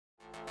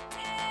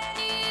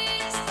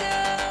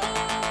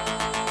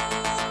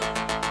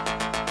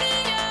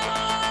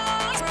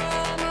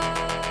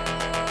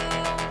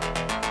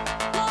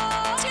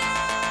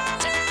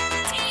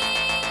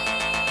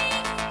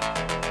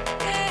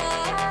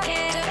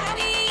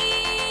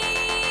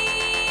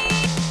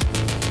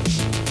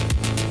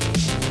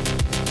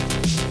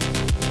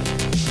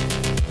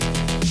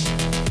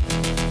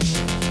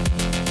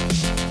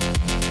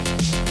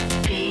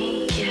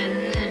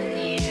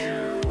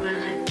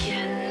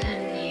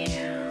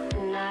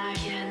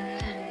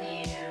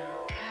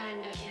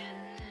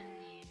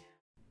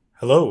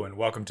Hello and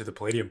welcome to the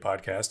Palladium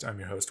Podcast. I'm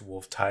your host,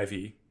 Wolf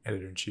Tivey,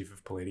 Editor-in-Chief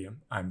of Palladium.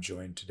 I'm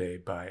joined today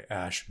by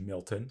Ash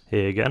Milton.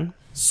 Hey again.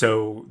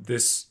 So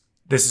this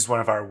is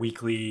one of our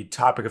weekly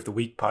Topic of the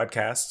Week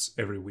podcasts.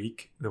 Every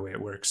week, the way it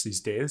works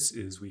these days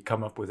is we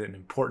come up with an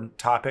important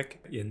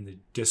topic in the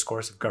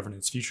discourse of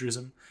governance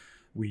futurism.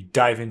 We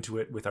dive into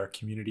it with our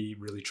community,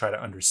 really try to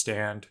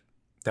understand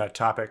that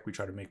topic. We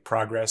try to make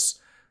progress,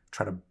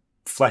 try to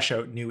flesh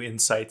out new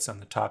insights on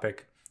the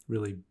topic,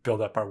 really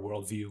build up our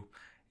worldview.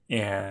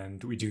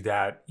 And we do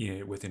that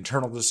with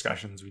internal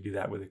discussions. We do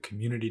that with a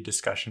community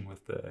discussion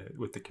with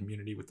the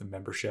community, with the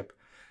membership.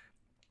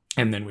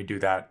 And then we do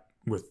that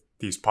with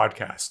these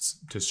podcasts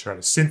to try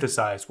to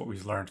synthesize what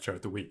we've learned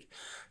throughout the week.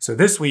 So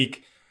this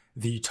week,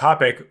 the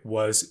topic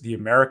was the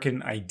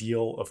American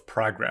ideal of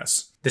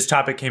progress. This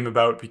topic came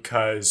about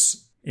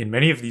because in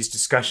many of these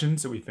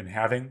discussions that we've been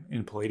having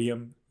in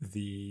Palladium,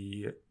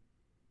 the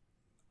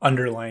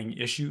underlying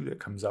issue that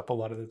comes up a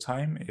lot of the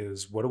time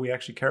is, what do we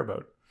actually care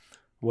about?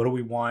 What do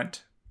we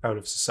want out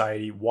of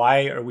society?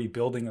 Why are we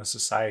building a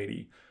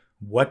society?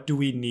 What do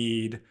we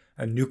need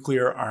a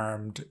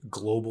nuclear-armed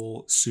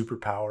global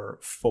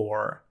superpower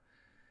for?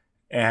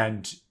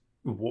 And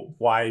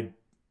why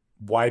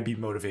be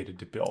motivated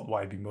to build?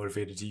 Why be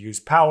motivated to use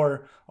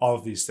power? All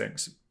of these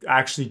things.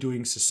 Actually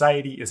doing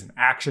society is an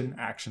action.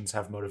 Actions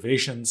have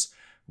motivations.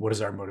 What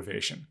is our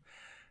motivation?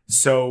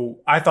 So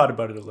I thought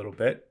about it a little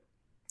bit,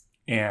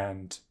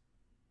 and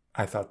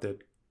I thought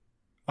that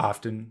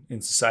often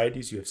in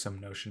societies, you have some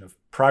notion of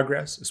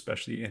progress,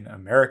 especially in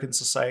American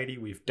society.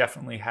 We've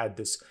definitely had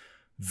this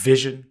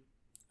vision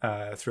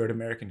throughout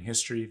American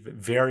history,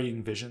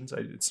 varying visions.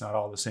 It's not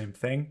all the same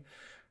thing,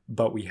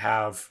 but we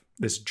have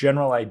this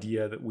general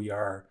idea that we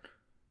are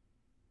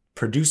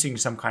producing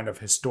some kind of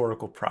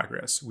historical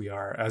progress. We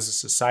are, as a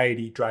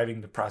society,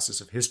 driving the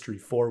process of history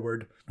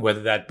forward,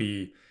 whether that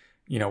be,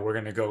 we're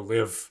going to go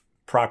live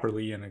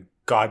properly in a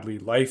godly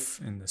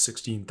life in the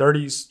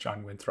 1630s.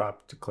 John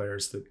Winthrop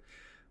declares that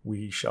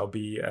we shall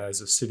be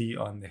as a city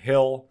on the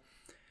hill,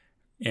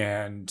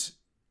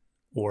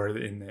 or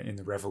in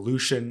the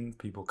revolution,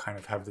 people kind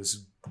of have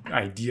this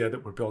idea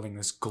that we're building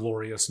this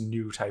glorious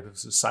new type of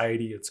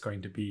society. It's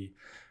going to be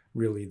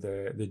really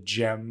the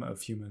gem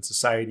of human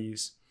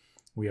societies.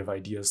 We have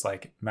ideas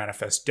like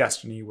Manifest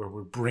Destiny, where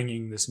we're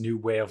bringing this new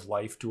way of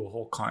life to a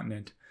whole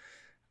continent.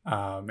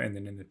 And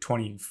then in the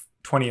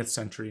 20th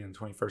century and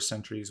 21st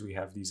centuries, we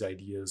have these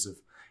ideas of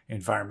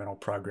environmental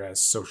progress,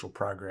 social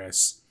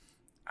progress,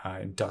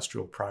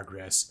 industrial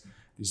progress,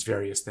 these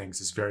various things,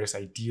 these various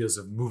ideas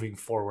of moving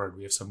forward.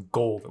 We have some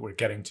goal that we're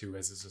getting to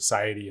as a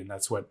society, and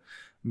that's what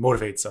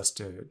motivates us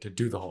to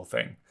do the whole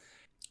thing.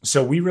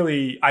 So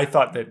I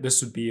thought that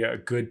this would be a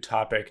good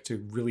topic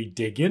to really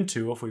dig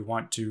into if we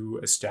want to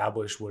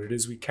establish what it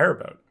is we care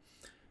about.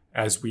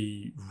 As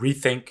we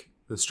rethink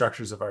the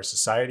structures of our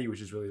society,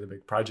 which is really the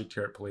big project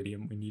here at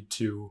Palladium, we need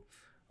to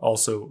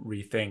also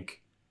rethink,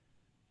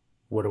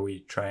 what are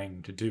we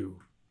trying to do?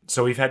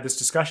 So we've had this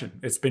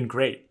discussion. It's been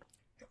great.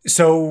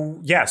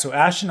 So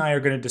Ash and I are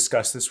going to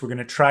discuss this. We're going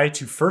to try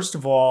to, first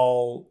of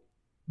all,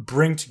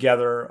 bring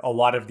together a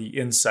lot of the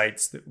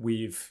insights that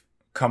we've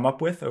come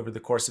up with over the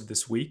course of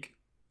this week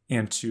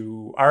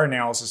into our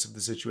analysis of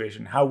the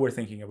situation, how we're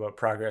thinking about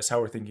progress,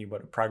 how we're thinking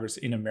about progress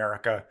in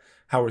America,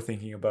 how we're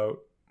thinking about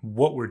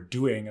what we're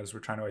doing as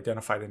we're trying to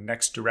identify the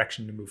next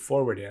direction to move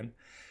forward in.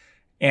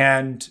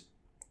 And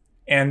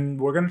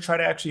we're going to try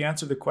to actually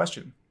answer the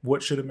question,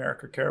 what should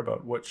America care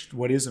about?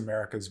 What is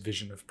America's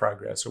vision of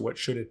progress, or what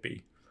should it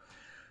be?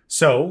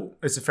 So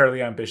it's a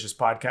fairly ambitious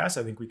podcast.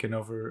 I think we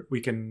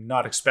can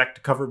not expect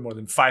to cover more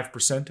than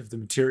 5% of the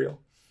material,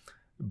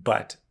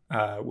 but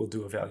we'll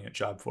do a valiant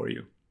job for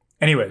you.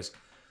 Anyways,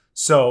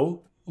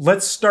 so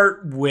let's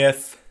start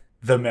with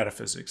the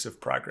metaphysics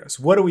of progress.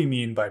 What do we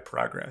mean by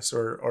progress,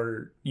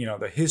 or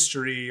the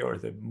history or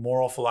the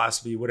moral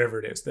philosophy,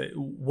 whatever it is?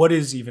 What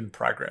is even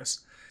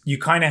progress? You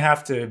kind of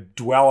have to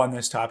dwell on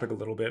this topic a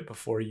little bit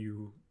before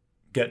you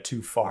get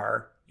too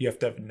far. You have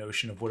to have a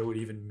notion of what it would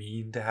even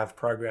mean to have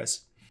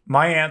progress.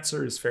 My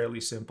answer is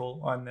fairly simple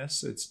on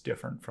this. It's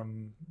different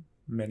from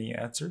many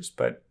answers,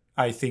 but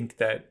I think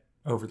that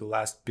over the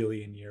last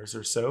billion years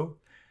or so,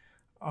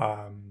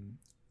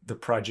 the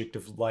project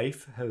of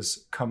life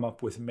has come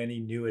up with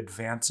many new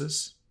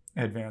advances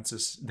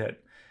that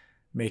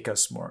make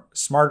us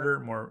smarter,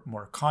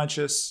 more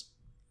conscious,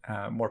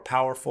 more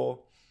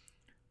powerful,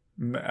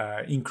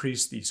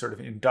 increase the sort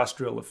of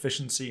industrial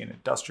efficiency and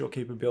industrial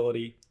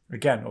capability.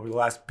 Again, over the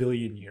last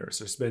billion years,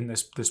 there's been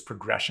this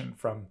progression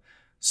from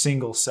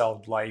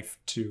single-celled life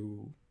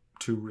to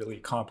really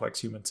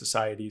complex human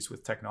societies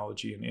with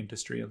technology and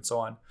industry and so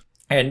on.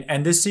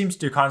 And this seems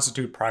to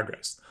constitute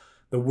progress.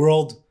 The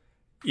world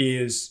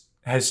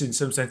has in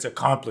some sense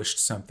accomplished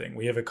something.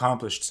 We have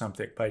accomplished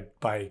something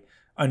by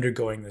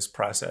undergoing this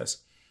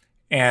process.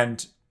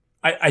 And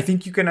I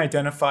think you can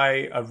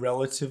identify a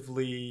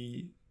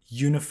relatively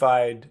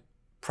unified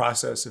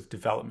process of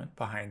development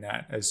behind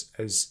that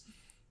as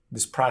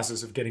this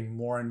process of getting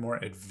more and more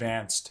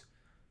advanced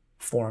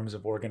forms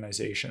of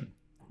organization.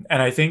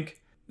 And I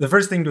think the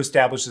first thing to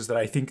establish is that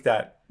I think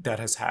that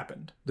has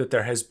happened, that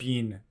there has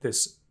been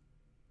this,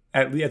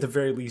 at the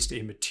very least,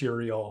 a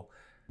material,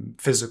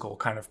 physical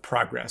kind of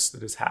progress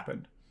that has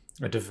happened,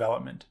 a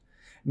development.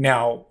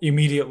 Now,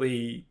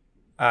 immediately,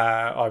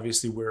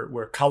 obviously,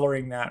 we're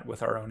coloring that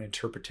with our own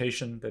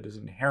interpretation that is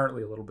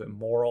inherently a little bit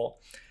moral.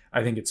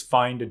 I think it's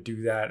fine to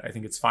do that. I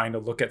think it's fine to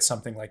look at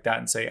something like that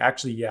and say,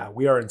 actually, yeah,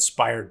 we are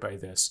inspired by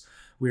this.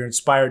 We are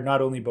inspired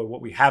not only by what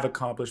we have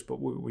accomplished, but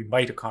what we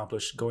might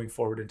accomplish going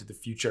forward into the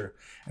future,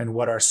 and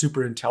what our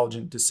super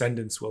intelligent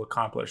descendants will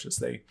accomplish as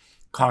they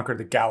conquer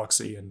the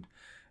galaxy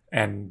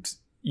and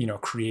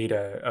create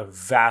a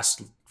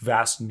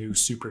vast new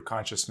super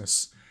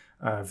consciousness,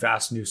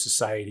 vast new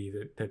society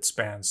that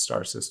spans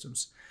star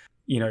systems.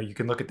 You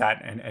can look at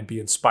that and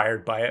be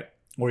inspired by it,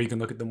 or you can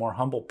look at the more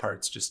humble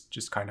parts,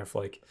 just kind of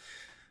like,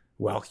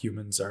 well,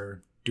 humans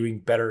are doing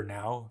better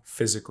now,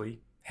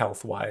 physically,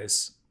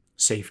 health-wise,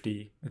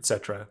 safety,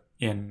 etc.,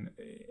 in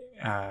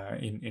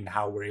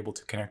how we're able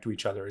to connect to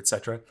each other,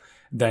 etc.,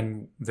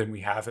 than we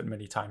have at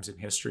many times in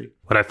history.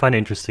 What I find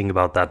interesting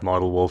about that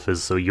model, Wolf,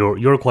 is so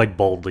you're quite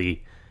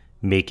boldly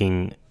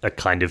making a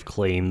kind of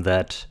claim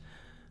that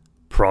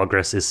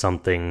progress is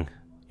something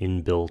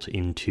inbuilt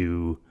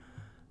into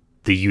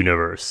the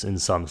universe in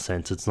some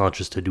sense. It's not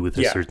just to do with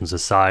a certain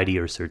society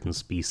or certain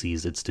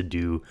species. It's to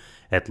do,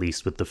 at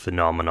least, with the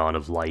phenomenon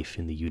of life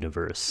in the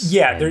universe.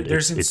 Yeah,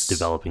 it's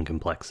developing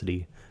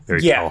complexity.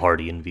 Very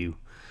Teilhardian view.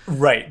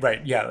 Right.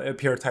 Yeah,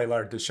 Pierre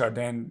Teilhard de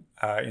Chardin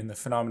in The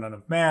Phenomenon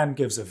of Man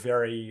gives a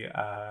very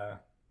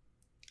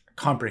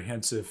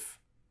comprehensive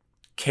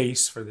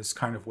case for this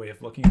kind of way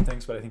of looking at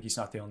things, but I think he's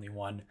not the only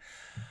one.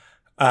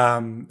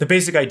 The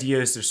basic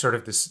idea is there's sort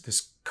of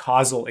this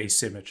causal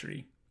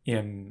asymmetry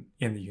in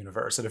the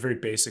universe at a very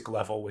basic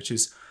level, which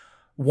is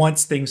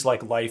once things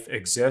like life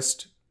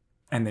exist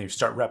and they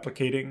start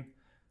replicating,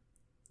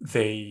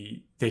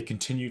 they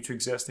continue to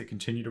exist, they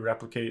continue to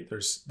replicate.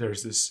 There's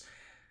this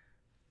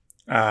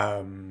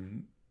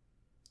and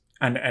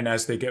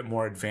as they get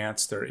more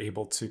advanced, they're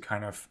able to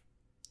kind of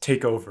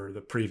take over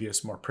the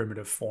previous more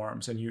primitive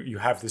forms, and you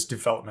have this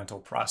developmental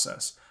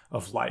process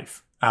of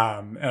life.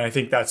 And I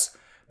think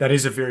that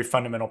is a very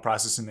fundamental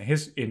process in the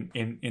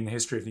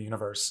history of the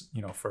universe,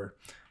 for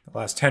the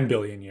last 10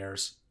 billion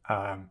years,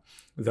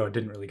 though it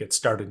didn't really get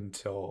started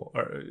until,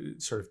 or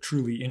sort of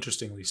truly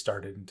interestingly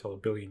started until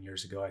 1 billion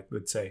years ago, I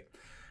would say.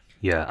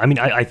 Yeah, I mean,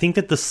 I think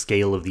that the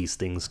scale of these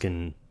things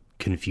can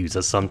confuse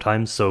us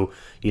sometimes. So,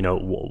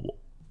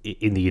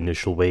 in the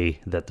initial way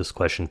that this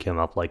question came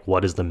up, like,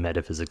 what is the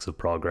metaphysics of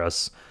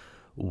progress?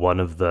 One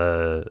of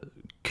the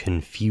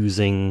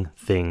confusing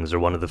things, or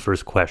one of the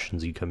first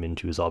questions you come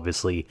into,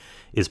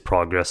 is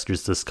progress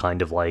just this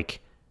kind of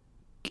like,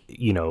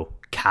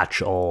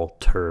 catch-all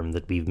term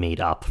that we've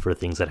made up for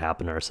things that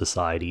happen in our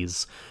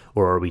societies?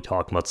 Or are we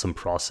talking about some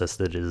process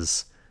that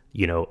is,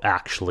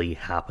 actually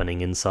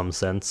happening in some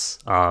sense?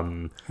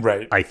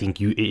 Right. I think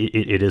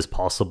it is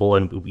possible,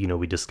 and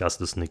we discussed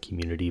this in the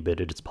community,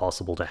 but it's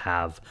possible to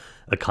have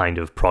a kind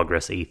of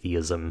progress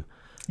atheism.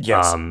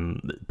 Yes.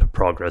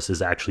 Progress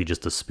is actually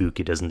just a spook.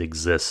 It doesn't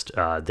exist.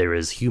 There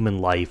is human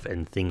life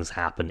and things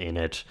happen in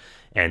it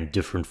and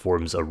different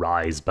forms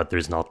arise, but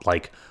there's not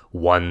like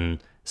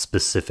one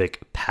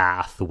specific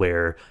path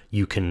where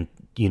you can,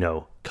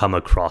 come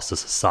across a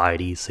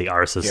society, say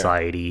our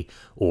society,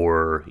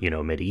 or,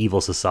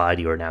 medieval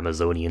society or an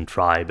Amazonian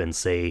tribe, and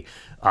say,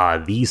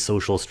 these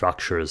social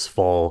structures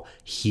fall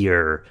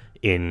here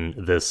in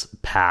this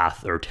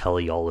path or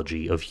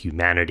teleology of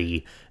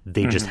humanity.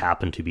 They just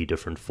happen to be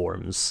different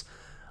forms.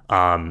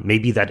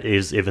 Maybe that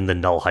is even the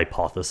null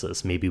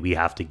hypothesis. Maybe we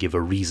have to give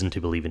a reason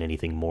to believe in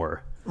anything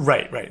more.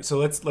 Right. So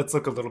let's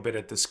look a little bit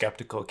at the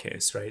skeptical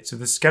case, right? So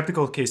the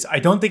skeptical case, I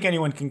don't think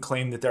anyone can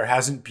claim that there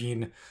hasn't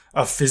been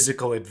a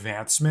physical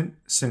advancement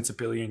since 1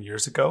 billion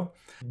years ago.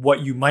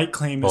 What you might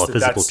claim is a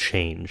physical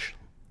change.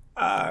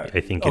 I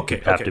think it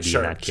would have to be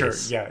in that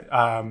case. Sure,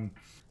 yeah.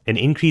 An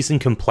increase in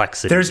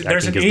complexity, there's I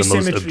think, an is the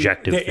asymmetry. most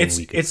objective thing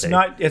we could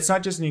say. It's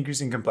not just an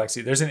increase in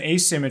complexity. There's an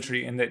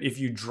asymmetry in that if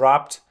you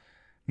dropped...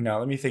 Now,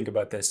 let me think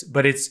about this.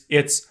 But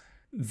it's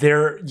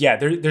there. Yeah,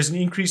 there's an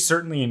increase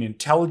certainly in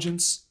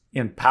intelligence,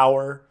 in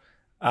power,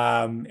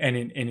 and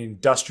in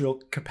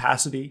industrial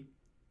capacity.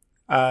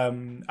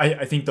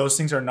 I think those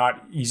things are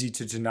not easy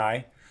to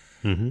deny.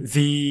 Mm-hmm.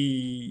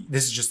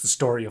 This is just the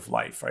story of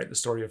life, right? The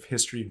story of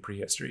history and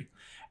prehistory.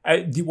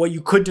 What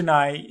you could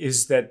deny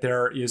is that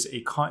there is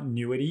a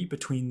continuity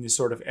between the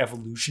sort of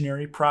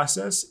evolutionary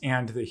process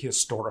and the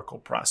historical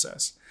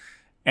process.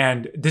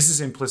 And this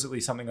is implicitly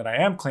something that I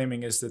am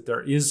claiming, is that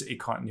there is a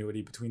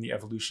continuity between the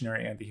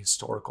evolutionary and the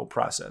historical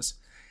process.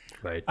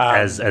 Right.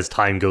 As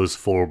time goes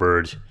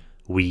forward,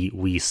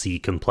 we see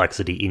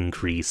complexity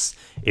increase.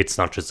 It's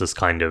not just this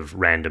kind of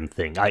random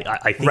thing.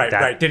 I think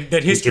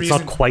that history it's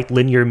not quite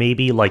linear.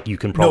 Maybe like you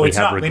can probably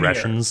have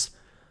regressions.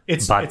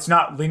 It's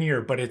not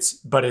linear, but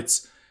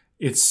it's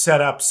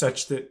set up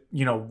such that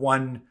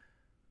one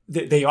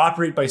they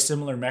operate by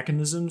similar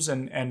mechanisms,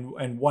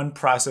 and one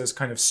process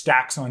kind of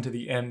stacks onto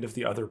the end of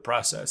the other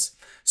process,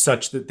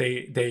 such that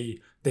they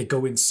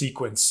go in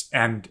sequence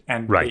and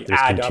right. they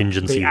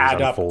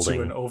add up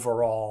to an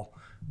overall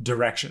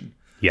direction.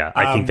 Yeah,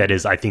 I think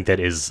that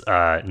is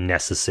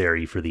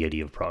necessary for the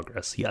idea of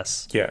progress.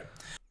 Yes. Yeah.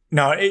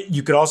 Now,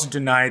 you could also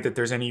deny that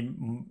there's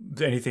anything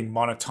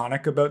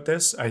monotonic about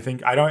this. I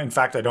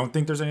don't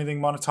think there's anything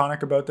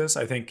monotonic about this.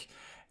 I think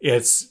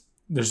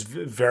there's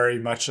very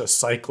much a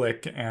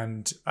cyclic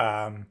and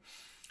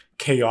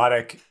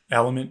chaotic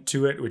element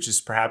to it, which is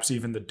perhaps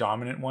even the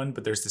dominant one.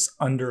 But there's this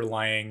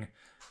underlying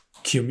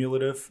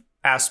cumulative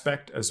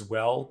aspect as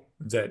well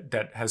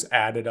that has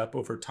added up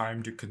over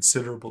time to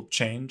considerable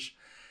change.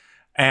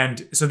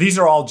 And so these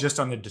are all just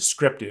on the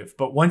descriptive.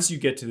 But once you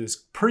get to this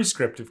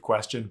prescriptive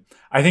question,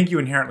 I think you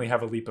inherently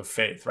have a leap of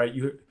faith, right?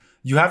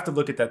 You have to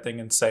look at that thing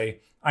and say,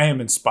 I am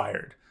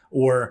inspired,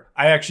 or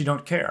I actually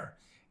don't care.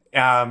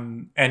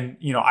 And,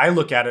 I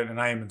look at it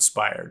and I am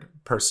inspired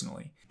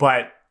personally.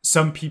 But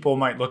some people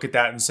might look at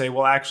that and say,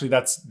 well, actually,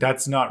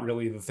 that's not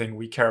really the thing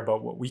we care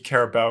about. What we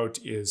care about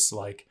is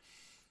like,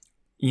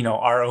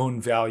 our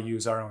own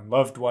values, our own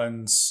loved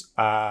ones.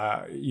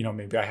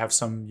 Maybe I have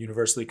some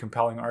universally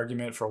compelling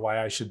argument for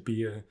why I should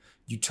be a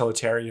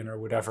utilitarian or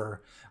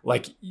whatever.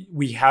 Like,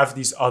 we have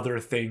these other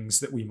things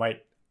that we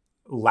might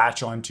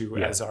latch onto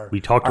as our. We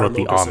talked about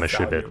the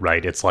Amish a bit,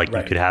 right? It's like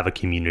right. You could have a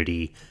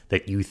community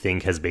that you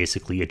think has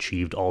basically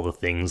achieved all the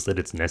things that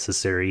it's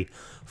necessary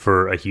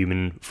for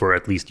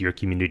at least your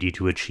community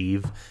to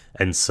achieve,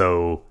 and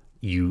so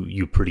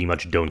you pretty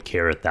much don't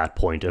care at that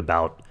point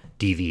about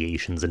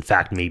deviations. In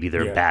fact, maybe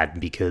they're bad,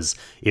 because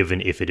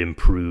even if it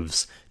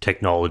improves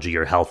technology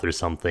or health or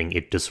something,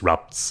 it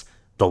disrupts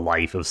the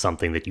life of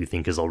something that you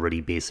think is already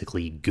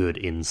basically good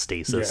in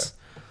stasis. Yeah.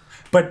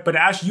 But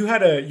Ash, you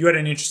had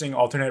an interesting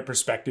alternate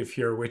perspective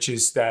here, which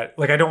is that,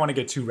 like, I don't want to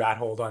get too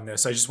rat-holed on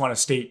this. I just want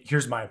to state,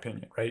 here's my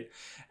opinion, right?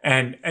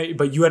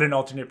 But you had an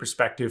alternate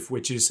perspective,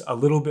 which is a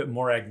little bit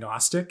more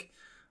agnostic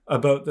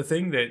about the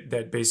thing,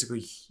 that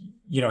basically,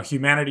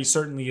 humanity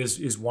certainly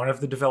is one of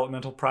the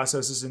developmental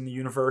processes in the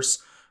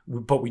universe,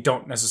 but we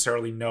don't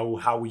necessarily know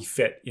how we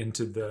fit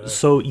into the.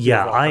 So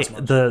yeah,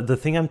 the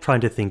thing I'm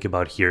trying to think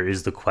about here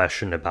is the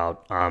question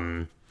about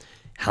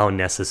how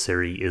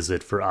necessary is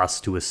it for us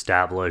to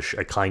establish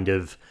a kind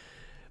of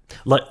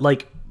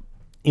like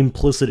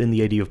implicit in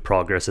the idea of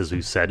progress, as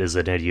we've said, is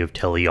an idea of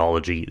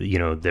teleology.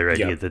 Their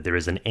idea that there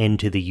is an end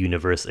to the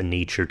universe, a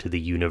nature to the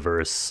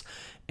universe.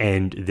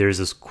 And there's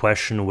this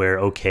question where,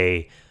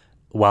 okay,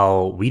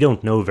 while we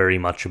don't know very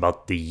much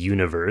about the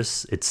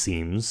universe, it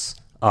seems,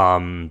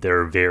 there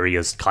are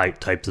various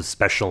types of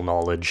special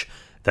knowledge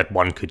that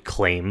one could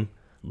claim,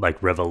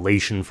 like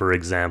revelation, for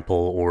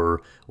example,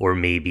 or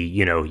maybe,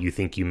 you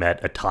think you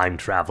met a time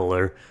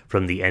traveler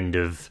from the end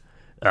of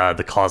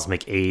the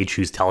cosmic age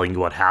who's telling you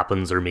what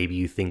happens, or maybe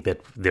you think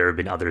that there have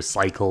been other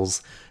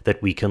cycles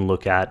that we can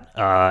look at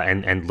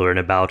and learn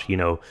about,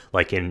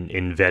 like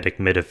in Vedic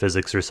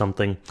metaphysics or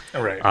something.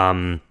 All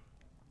right.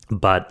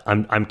 But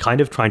I'm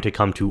kind of trying to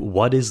come to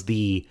what is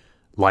the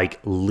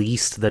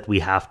least that we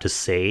have to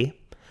say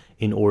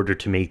in order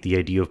to make the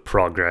idea of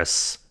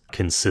progress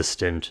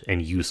consistent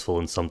and useful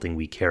and something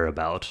we care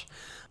about.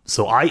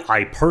 So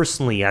I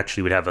personally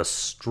actually would have a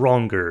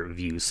stronger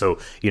view. So,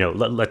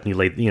 let me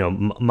lay,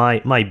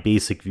 my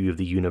basic view of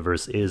the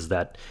universe is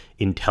that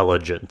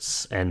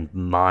intelligence and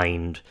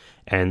mind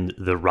and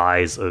the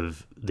rise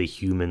of the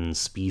human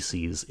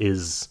species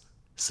is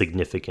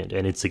significant.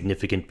 And it's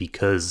significant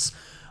because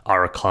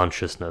our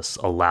consciousness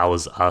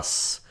allows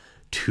us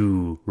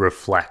to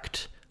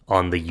reflect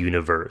on the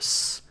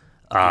universe.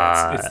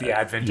 It's the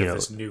advent of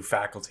this new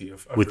faculty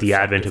of with the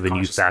advent of a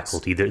new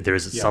faculty,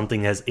 there's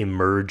something has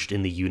emerged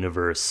in the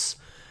universe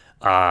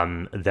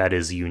that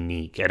is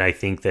unique. And I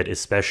think that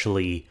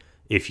especially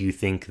if you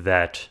think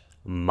that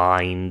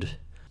mind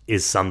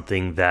is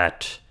something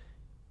that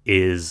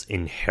is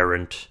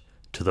inherent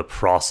to the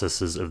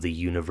processes of the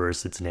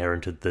universe, it's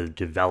inherent to the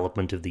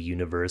development of the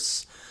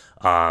universe.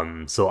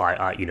 So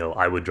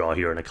I would draw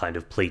here on a kind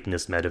of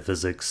Platonist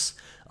metaphysics.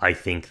 I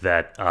think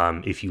that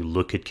if you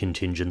look at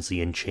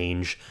contingency and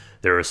change,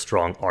 there are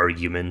strong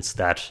arguments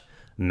that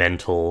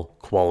mental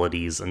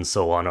qualities and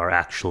so on are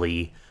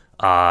actually,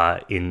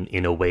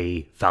 in a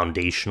way,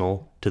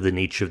 foundational to the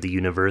nature of the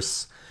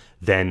universe.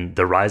 Then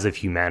the rise of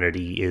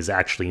humanity is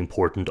actually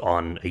important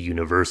on a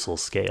universal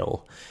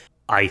scale.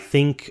 I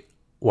think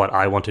what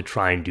I want to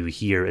try and do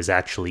here is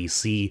actually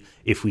see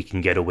if we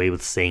can get away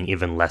with saying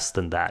even less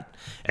than that.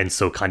 And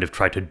so kind of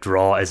try to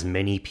draw as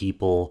many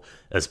people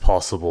as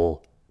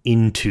possible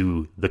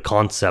into the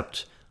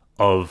concept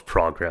of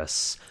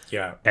progress.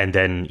 Yeah. And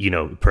then,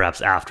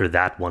 perhaps after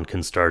that, one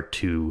can start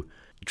to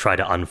try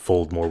to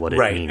unfold more what it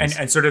right. means.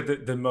 And sort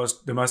of the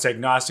most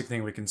agnostic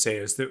thing we can say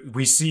is that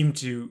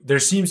there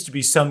seems to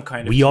be some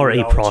kind of we are a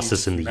teleology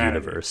process to in the humanity.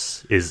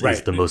 universe is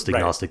Right, the most right.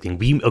 agnostic thing.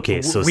 We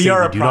We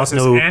are a do process,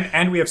 not know,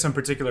 and we have some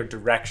particular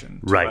direction.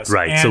 To right, us,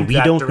 right. and So we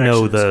that don't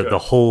know direction is the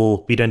good.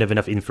 whole. We don't have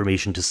enough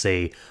information to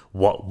say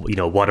what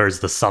is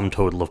the sum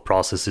total of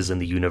processes in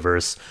the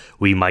universe.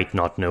 We might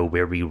not know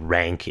where we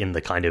rank in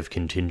the kind of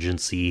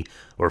contingency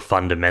or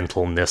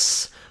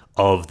fundamentalness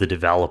of the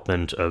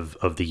development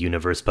of the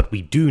universe, but we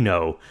do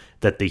know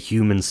that the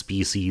human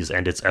species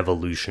and its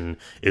evolution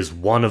is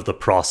one of the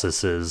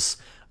processes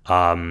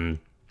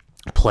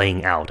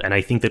playing out. And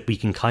I think that we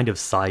can kind of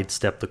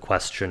sidestep the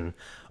question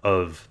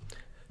of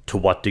to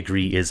what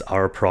degree is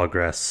our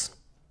progress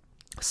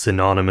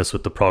synonymous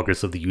with the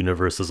progress of the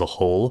universe as a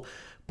whole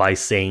by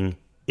saying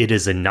it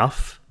is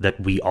enough that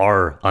we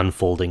are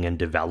unfolding and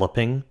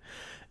developing.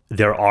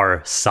 There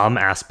are some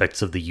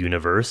aspects of the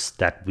universe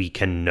that we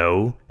can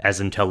know as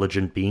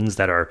intelligent beings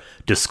that are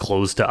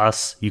disclosed to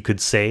us, you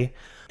could say.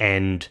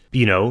 And,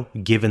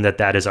 given that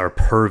that is our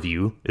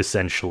purview,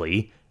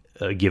 essentially,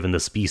 given the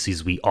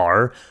species we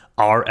are,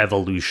 our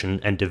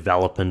evolution and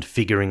development,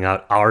 figuring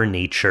out our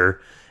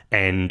nature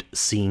and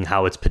seeing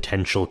how its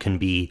potential can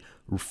be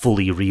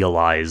fully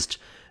realized,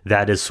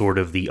 that is sort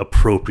of the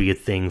appropriate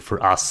thing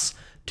for us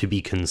to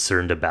be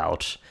concerned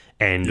about.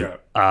 And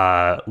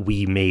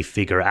we may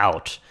figure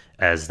out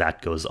as that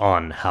goes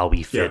on how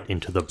we fit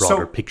into the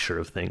broader picture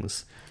of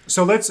things.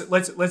 So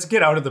let's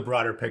get out of the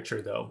broader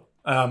picture, though.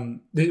 I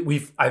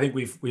think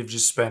we've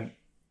just spent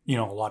a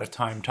lot of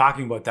time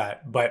talking about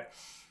that, but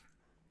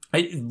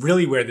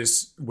really where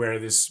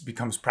this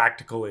becomes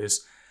practical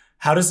is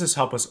how does this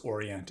help us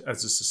orient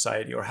as a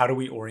society, or how do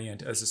we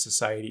orient as a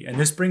society? And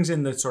this brings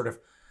in the sort of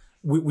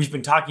we've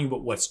been talking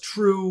about what's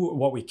true,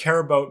 what we care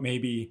about,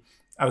 maybe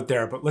out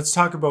there, but let's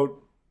talk about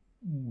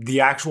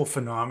the actual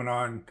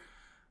phenomenon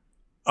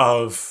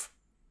of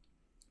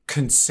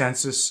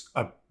consensus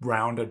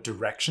around a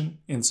direction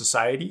in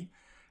society.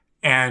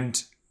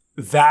 And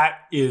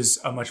that is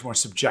a much more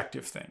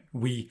subjective thing.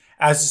 We,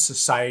 as a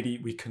society,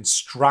 we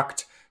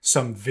construct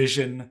some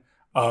vision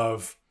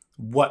of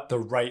what the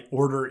right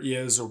order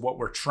is, or what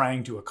we're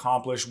trying to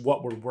accomplish,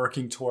 what we're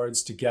working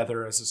towards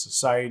together as a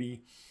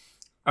society.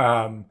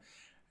 And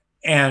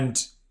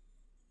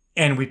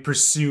we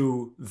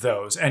pursue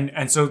those.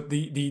 And so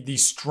the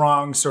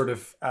strong sort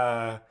of,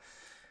 the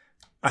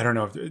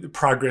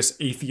progress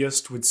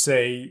atheist would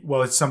say,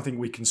 well, it's something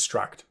we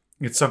construct.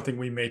 It's something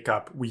we make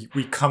up. We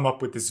come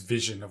up with this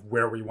vision of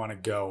where we want to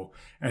go,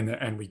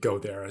 and we go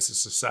there as a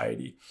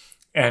society.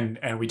 And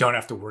we don't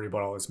have to worry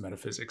about all this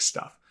metaphysics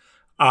stuff.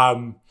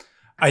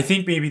 I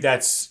think maybe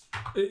that's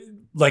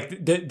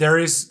there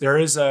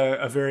is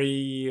a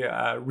very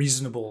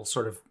reasonable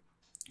sort of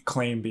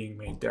claim being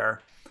made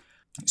there.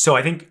 So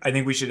I think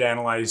we should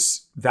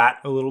analyze that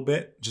a little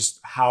bit, just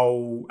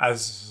how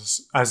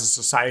as a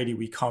society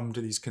we come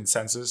to these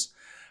consensus.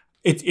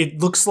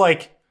 It looks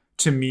like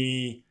to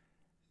me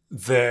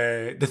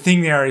the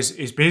thing there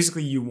is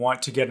basically you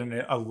want to get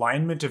an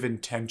alignment of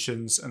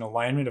intentions, an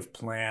alignment of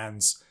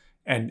plans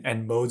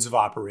and modes of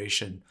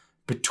operation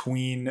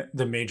between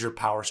the major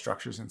power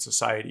structures in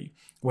society.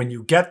 When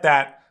you get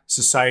that,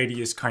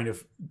 society is kind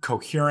of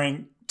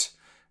coherent.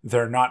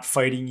 They're not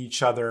fighting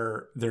each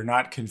other. They're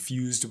not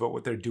confused about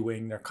what they're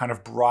doing. They're kind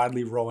of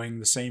broadly rowing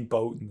the same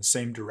boat in the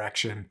same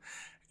direction.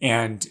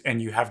 And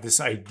you have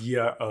this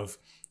idea of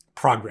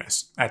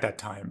progress at that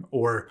time,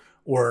 or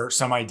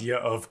some idea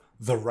of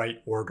the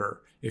right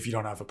order if you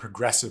don't have a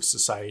progressive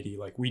society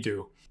like we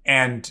do.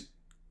 And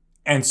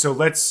so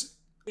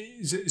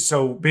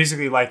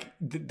basically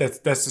that's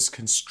this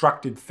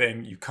constructed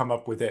thing. You come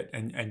up with it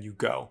and you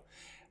go.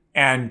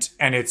 And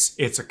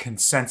it's a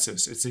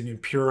consensus. It's an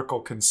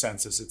empirical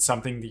consensus. It's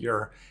something that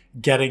you're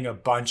getting a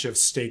bunch of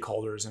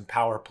stakeholders and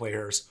power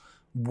players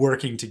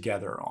working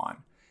together on.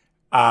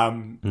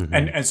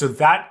 And so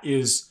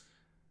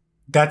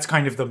that's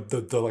kind of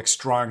the like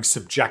strong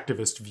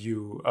subjectivist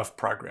view of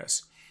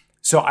progress.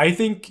 So I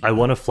think I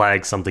want to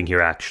flag something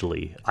here,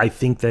 actually. I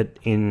think that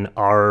in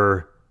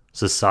our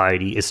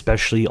society,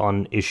 especially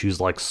on issues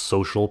like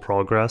social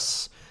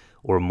progress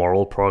or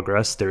moral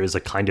progress, there is a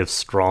kind of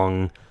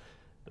strong,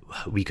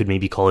 we could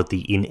maybe call it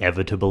the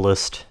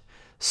inevitablist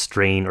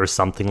strain or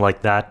something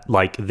like that.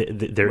 Like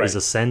there is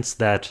a sense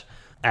that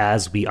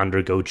as we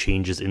undergo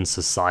changes in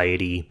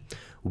society,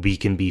 we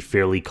can be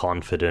fairly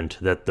confident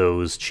that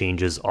those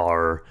changes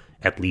are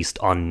at least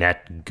on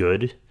net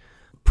good.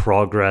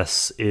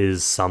 Progress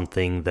is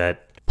something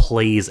that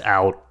plays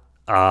out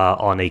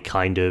on a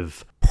kind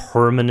of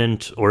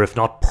permanent, or if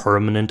not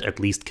permanent, at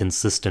least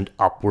consistent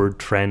upward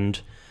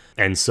trend.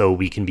 And so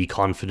we can be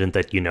confident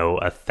that,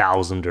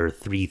 1,000 or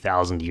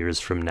 3,000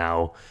 years from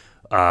now,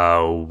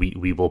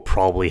 we will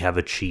probably have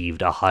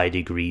achieved a high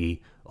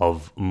degree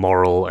of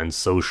moral and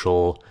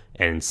social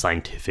and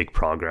scientific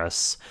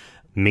progress.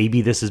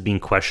 Maybe this is being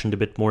questioned a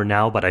bit more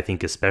now, but I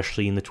think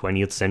especially in the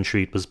 20th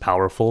century it was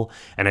powerful,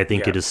 and I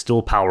think it is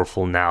still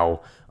powerful now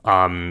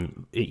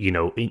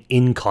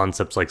in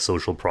concepts like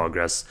social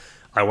progress.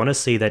 I want to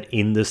say that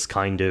in this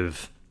kind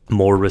of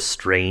more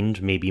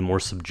restrained, maybe more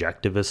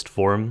subjectivist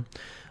form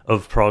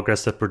of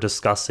progress that we're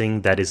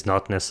discussing, that is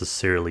not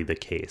necessarily the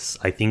case.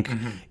 I think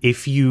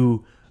if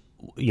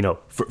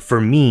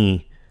for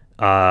me,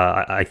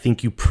 I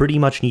think you pretty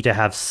much need to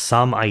have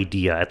some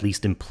idea, at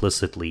least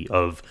implicitly,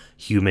 of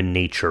human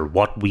nature,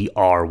 what we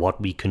are, what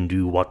we can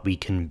do, what we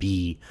can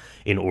be,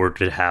 in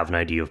order to have an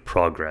idea of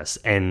progress.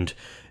 And,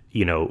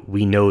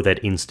 we know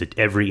that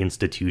every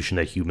institution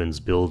that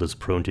humans build is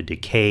prone to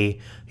decay.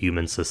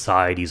 Human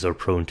societies are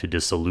prone to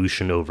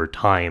dissolution over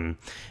time.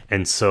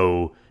 And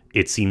so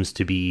it seems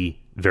to be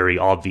very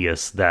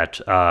obvious that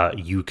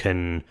you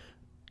can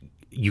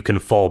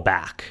fall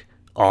back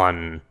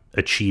on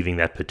achieving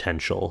that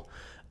potential.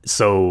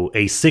 So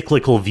a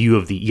cyclical view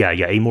of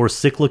a more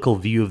cyclical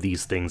view of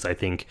these things, I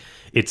think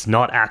it's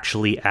not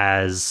actually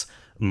as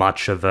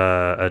much of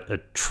a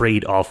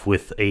trade-off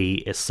with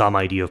some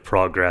idea of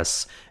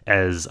progress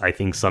as I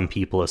think some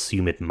people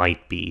assume it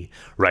might be,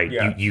 right?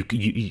 Yeah.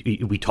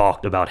 We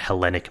talked about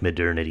Hellenic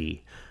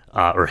modernity,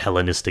 or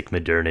Hellenistic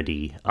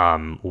modernity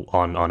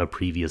on a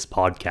previous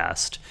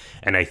podcast.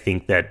 And I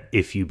think that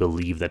if you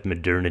believe that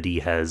modernity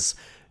has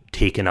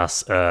taken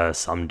us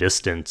some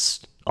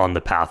distance on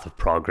the path of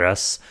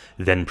progress,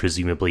 then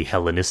presumably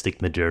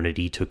Hellenistic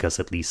modernity took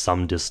us at least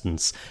some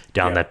distance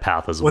down that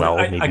path as well,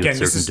 maybe with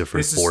certain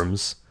different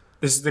forms.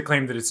 This is the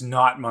claim that it's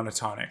not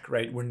monotonic,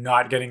 right? We're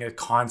not getting a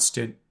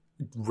constant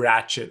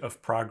ratchet of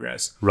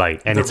progress.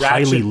 Right, and it's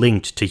highly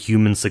linked to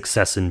human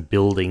success in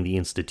building the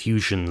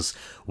institutions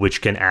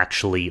which can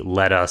actually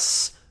let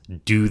us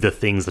do the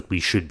things that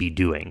we should be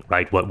doing,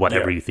 right?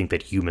 Whatever you think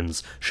that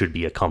humans should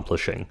be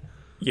accomplishing.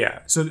 Yeah,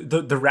 so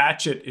the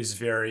ratchet is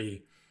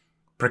very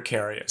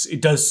precarious.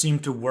 It does seem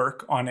to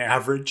work on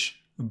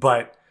average,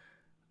 but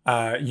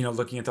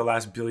looking at the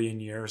last billion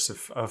years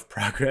of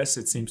progress,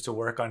 it seems to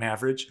work on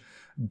average.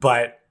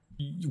 But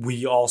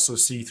we also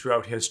see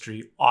throughout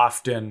history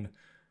often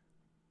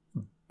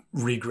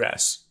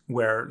regress,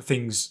 where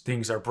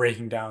things are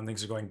breaking down,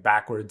 things are going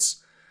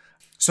backwards.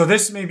 So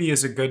this maybe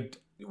is a good.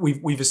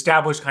 We've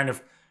established kind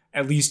of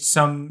at least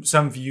some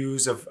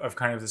views of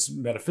kind of this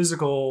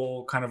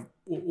metaphysical kind of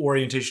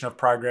orientation of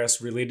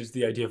progress related to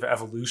the idea of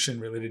evolution,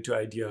 related to the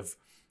idea of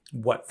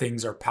what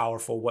things are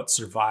powerful, what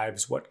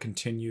survives, what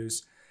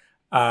continues,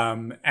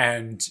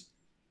 and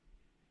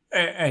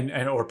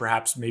or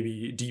perhaps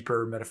maybe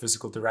deeper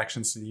metaphysical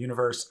directions to the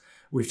universe.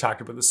 We've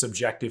talked about the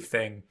subjective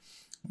thing.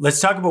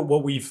 Let's talk about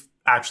what we've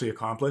actually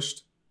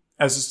accomplished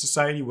as a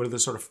society. What are the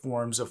sort of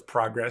forms of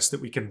progress that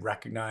we can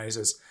recognize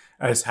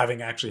as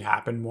having actually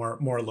happened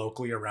more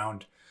locally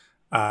around,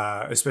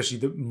 especially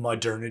the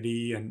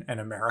modernity and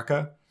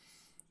America?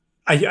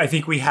 I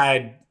think we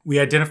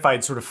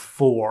identified sort of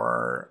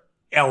 4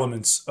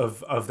 elements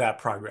of that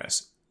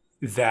progress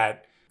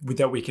that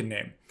we can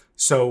name.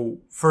 So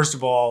first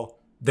of all,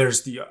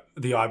 there's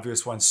the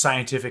obvious one: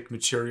 scientific,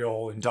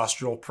 material,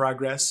 industrial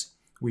progress.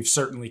 We've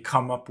certainly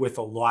come up with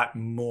a lot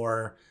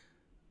more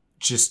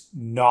just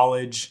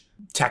knowledge,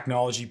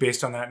 technology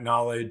based on that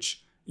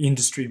knowledge,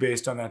 industry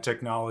based on that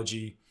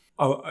technology,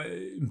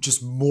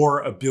 just more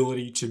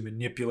ability to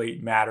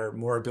manipulate matter,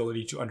 more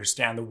ability to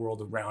understand the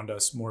world around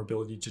us, more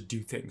ability to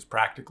do things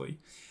practically.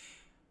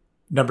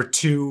 Number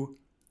 2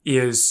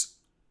 is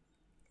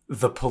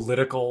the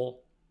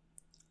political,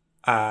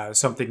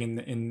 something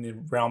in the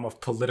realm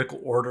of political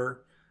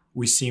order.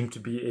 We seem to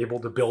be able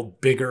to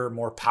build bigger,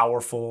 more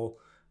powerful,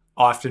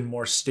 often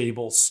more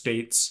stable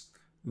states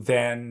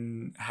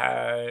than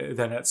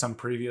at some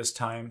previous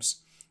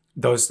times.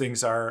 Those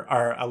things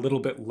are a little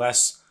bit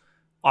less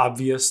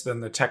obvious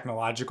than the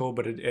technological,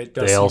 but it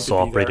does. They also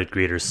operate at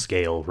greater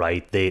scale,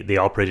 right? They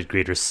operate at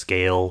greater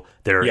scale.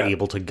 They're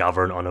able to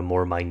govern on a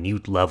more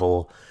minute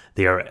level.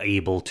 They are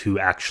able to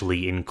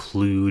actually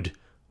include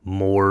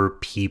more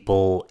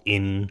people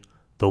in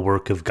the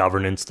work of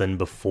governance than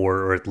before,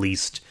 or at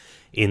least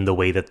in the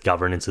way that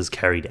governance is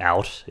carried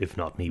out, if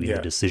not maybe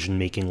the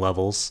decision-making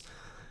levels.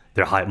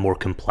 They're more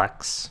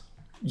complex.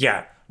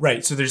 Yeah,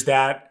 right. So there's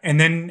that. And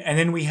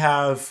then we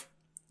have,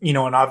 an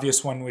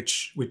obvious one,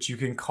 which you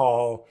can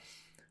call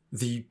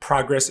the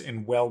progress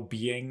and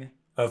well-being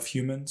of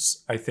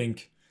humans. I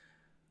think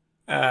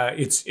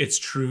it's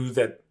true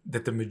that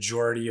the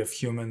majority of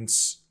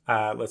humans,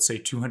 let's say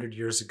 200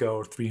 years ago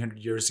or 300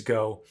 years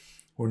ago,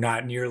 were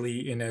not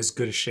nearly in as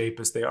good a shape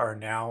as they are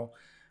now.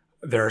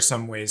 There are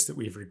some ways that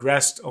we've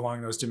regressed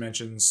along those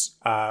dimensions,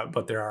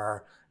 but there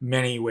are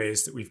many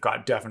ways that we've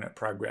got definite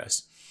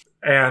progress.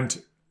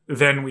 And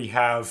then we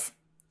have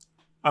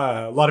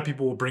a lot of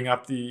people will bring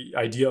up the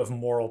idea of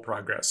moral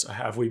progress.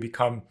 Have we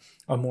become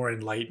a more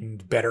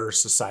enlightened, better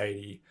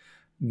society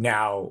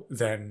now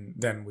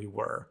than we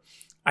were?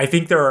 I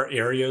think there are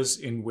areas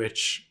in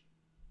which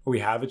we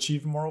have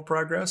achieved moral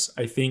progress.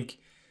 I think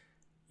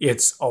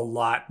it's a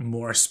lot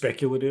more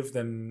speculative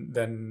than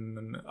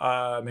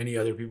many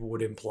other people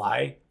would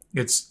imply.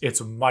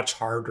 It's a much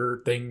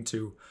harder thing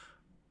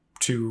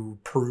to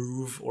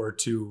prove or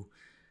to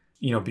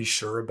be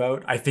sure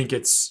about. I think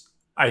it's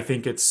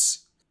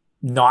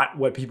not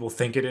what people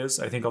think it is.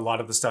 I think a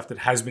lot of the stuff that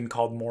has been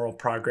called moral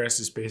progress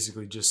is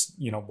basically just,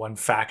 one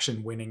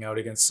faction winning out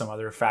against some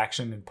other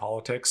faction in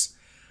politics.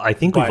 I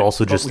think we've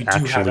also just we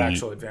do have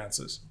actual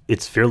advances.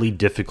 It's fairly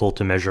difficult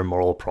to measure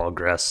moral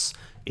progress,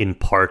 in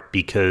part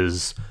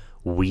because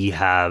we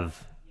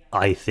have,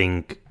 I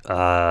think,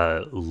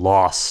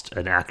 lost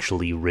an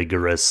actually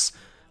rigorous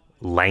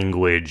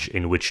language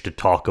in which to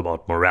talk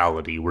about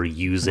morality. We're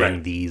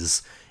using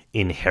these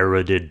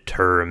inherited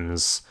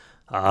terms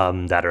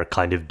that are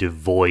kind of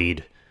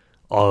devoid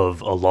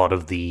of a lot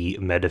of the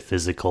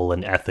metaphysical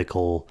and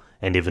ethical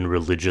and even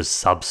religious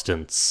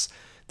substance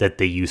that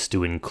they used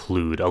to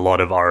include. A lot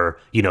of our,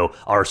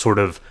 our sort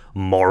of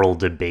moral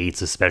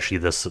debates, especially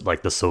this,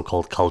 like the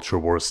so-called culture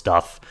war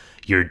stuff,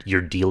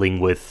 you're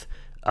dealing with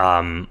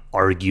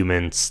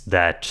arguments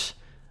that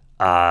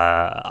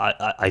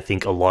I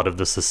think a lot of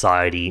the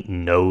society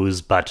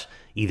knows but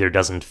either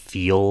doesn't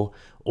feel,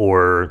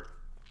 or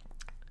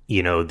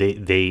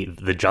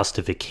the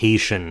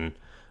justification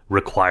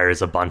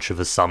requires a bunch of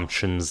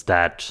assumptions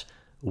that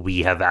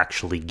we have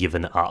actually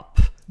given up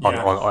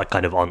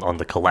on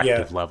the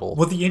collective level.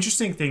 Well, the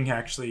interesting thing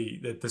actually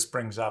that this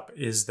brings up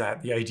is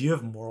that the idea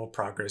of moral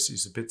progress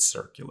is a bit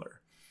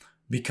circular,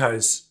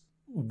 because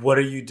what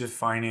are you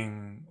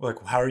defining?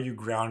 Like, how are you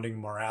grounding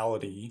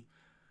morality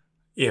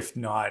if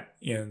not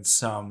in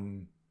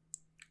some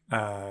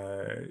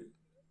notion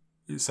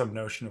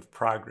of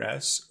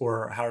progress?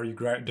 Or how are you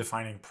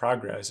defining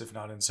progress if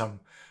not in some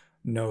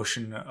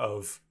notion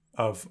of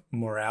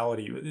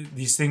morality?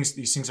 These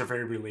things are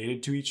very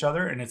related to each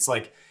other, and it's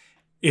like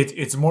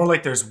it's more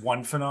like there's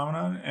one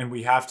phenomenon and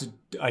we have to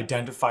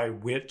identify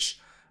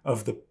which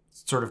of the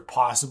sort of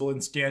possible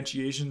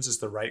instantiations is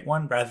the right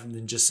one, rather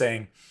than just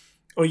saying,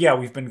 oh yeah,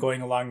 we've been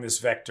going along this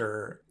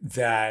vector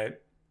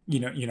that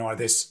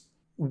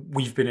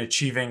we've been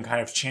achieving kind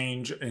of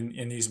change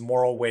in these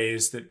moral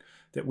ways that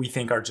we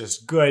think are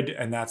just good,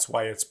 and that's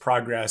why it's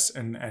progress,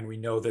 and we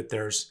know that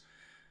there's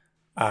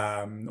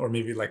or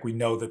maybe like we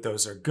know that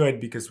those are good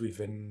because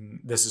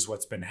this is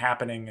what's been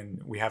happening,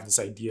 and we have this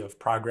idea of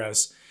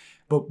progress.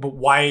 But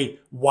why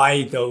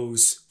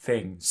those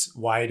things?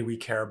 Why do we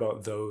care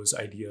about those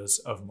ideas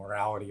of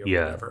morality or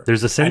whatever?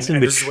 There's a sense in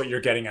which this is what you're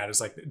getting at,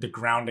 is like the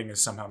grounding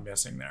is somehow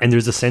missing there. And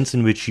there's a sense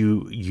in which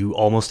you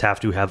almost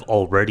have to have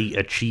already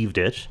achieved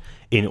it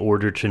in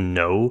order to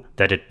know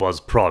that it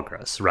was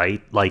progress,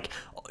 right? Like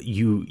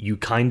you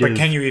kind of... But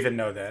can you even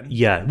know then?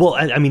 Yeah. Well,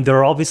 I mean, there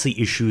are obviously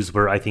issues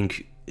where I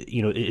think,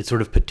 it's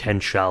sort of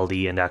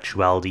potentiality and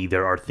actuality.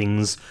 There are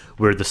things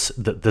where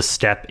the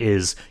step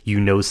is,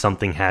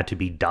 something had to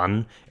be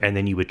done and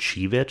then you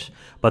achieve it.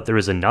 But there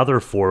is another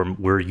form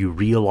where you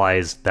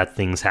realize that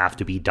things have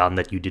to be done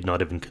that you did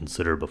not even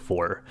consider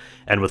before.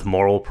 And with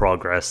moral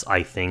progress,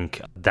 I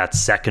think that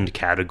second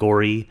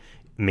category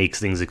makes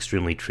things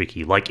extremely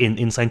tricky. Like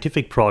in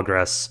scientific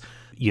progress,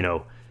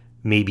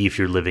 maybe if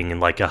you're living in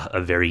like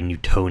a very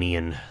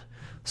Newtonian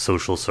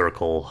social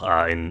circle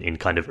in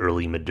kind of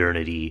early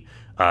modernity,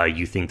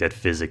 you think that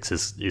physics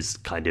is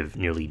kind of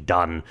nearly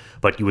done,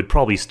 but you would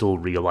probably still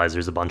realize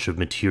there's a bunch of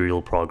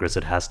material progress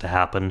that has to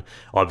happen.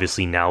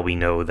 Obviously, now we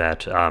know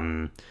that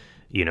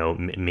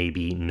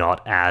maybe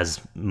not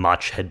as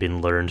much had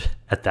been learned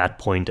at that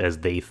point as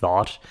they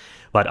thought.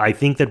 But I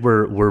think that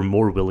we're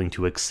more willing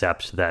to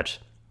accept that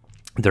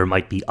there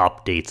might be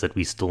updates that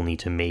we still need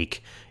to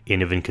make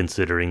in even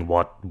considering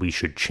what we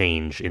should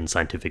change in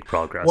scientific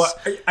progress. Well,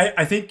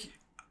 I think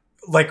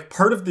like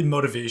part of the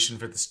motivation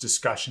for this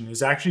discussion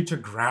is actually to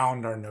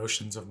ground our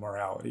notions of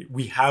morality.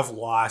 We have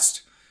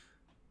lost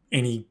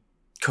any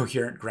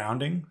coherent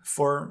grounding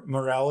for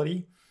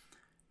morality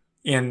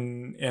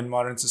in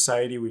modern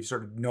society. We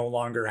sort of no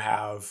longer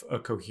have a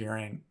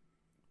coherent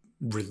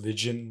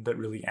religion that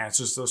really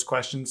answers those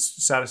questions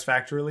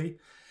satisfactorily.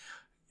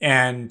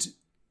 And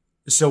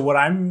so what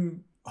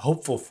I'm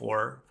hopeful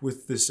for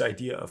with this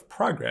idea of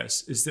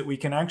progress is that we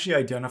can actually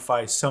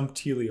identify some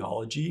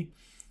teleology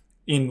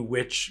in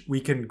which we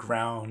can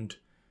ground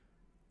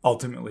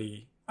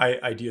ultimately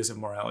ideas of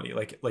morality.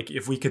 Like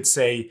if we could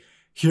say,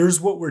 here's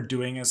what we're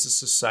doing as a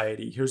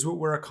society, here's what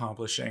we're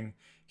accomplishing,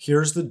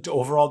 here's the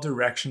overall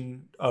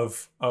direction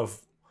of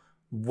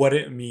what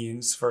it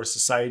means for a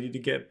society to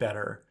get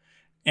better,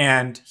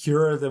 and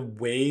here are the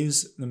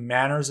ways, the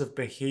manners of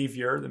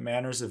behavior, the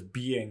manners of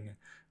being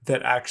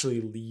that actually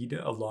lead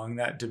along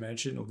that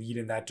dimension, lead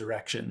in that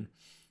direction.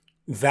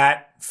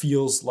 That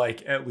feels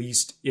like at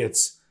least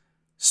it's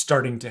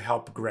starting to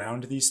help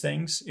ground these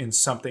things in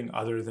something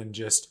other than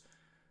just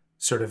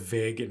sort of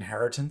vague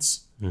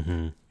inheritance.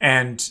 Mm-hmm.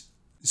 And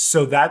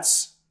so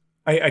this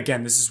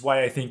is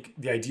why I think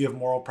the idea of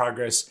moral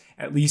progress,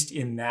 at least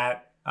in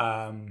that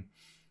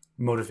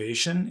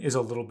motivation, is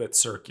a little bit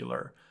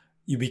circular.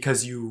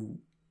 Because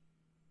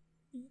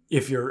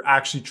if you're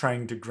actually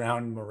trying to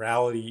ground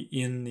morality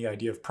in the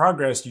idea of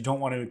progress, you don't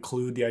want to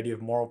include the idea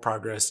of moral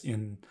progress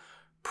in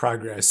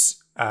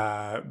progress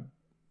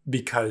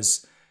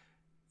because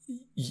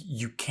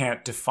you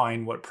can't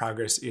define what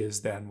progress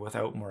is then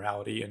without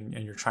morality, and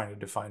you're trying to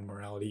define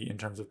morality in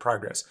terms of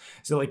progress.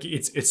 So like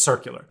it's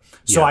circular.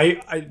 So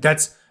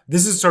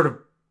this is sort of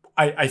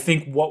I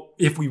think what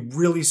if we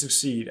really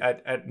succeed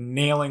at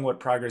nailing what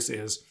progress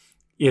is,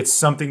 it's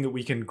something that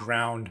we can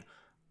ground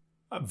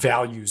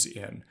values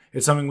in.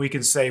 It's something we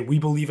can say, we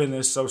believe in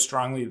this so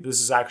strongly that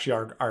this is actually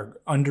our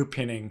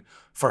underpinning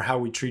for how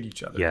we treat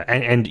each other. Yeah,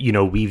 and you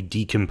know, we've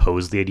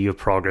decomposed the idea of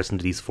progress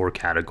into these 4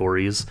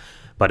 categories,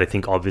 but I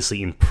think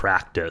obviously in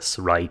practice,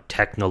 right,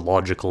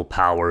 technological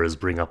powers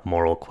bring up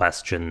moral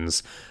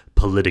questions,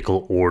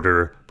 political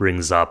order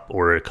brings up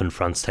or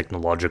confronts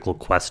technological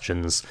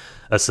questions.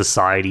 A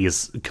society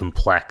is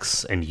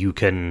complex, and you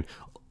can,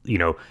 you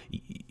know,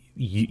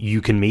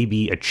 you can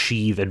maybe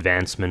achieve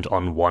advancement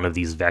on one of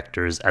these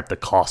vectors at the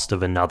cost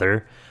of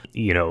another.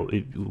 You know,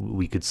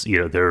 we could, you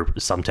know, there are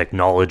some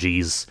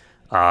technologies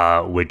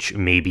which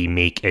maybe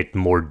make it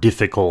more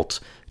difficult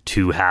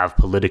to have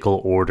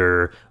political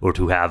order or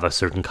to have a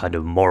certain kind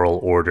of moral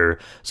order.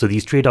 So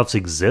these trade-offs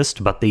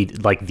exist, but they,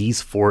 like,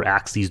 these 4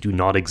 axes do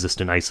not exist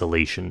in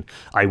isolation.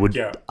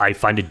 I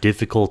find it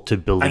difficult to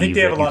believe that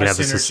you can have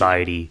a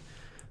society.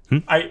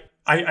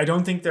 I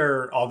don't think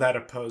they're all that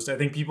opposed. I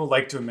think people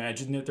like to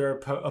imagine that they're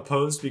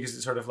opposed because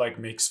it sort of like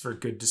makes for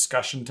good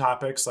discussion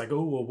topics. Like,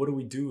 oh, well, what do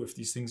we do if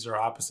these things are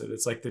opposite?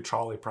 It's like the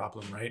trolley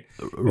problem, right?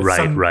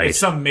 Right. It's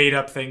some made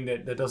up thing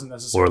that doesn't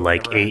necessarily. Or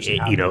like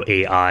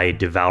AI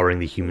devouring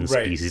the human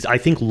species. I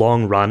think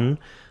long run.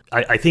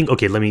 I think,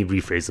 okay, let me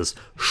rephrase this.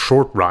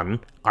 Short run,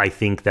 I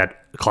think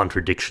that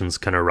contradictions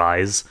can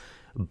arise.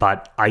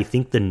 But I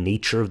think the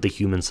nature of the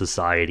human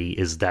society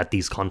is that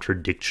these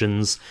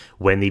contradictions,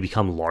 when they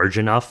become large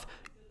enough,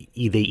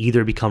 they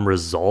either become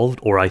resolved,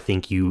 or I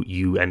think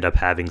you end up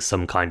having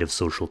some kind of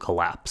social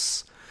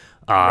collapse.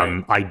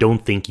 Right. I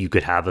don't think you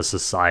could have a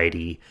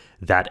society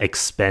that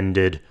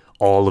expended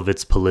all of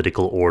its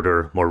political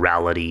order,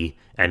 morality,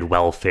 and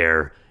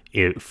welfare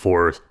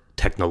for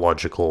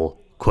technological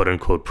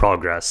quote-unquote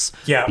progress,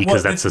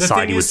 because that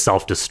society would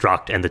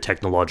self-destruct, and the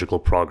technological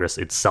progress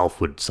itself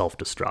would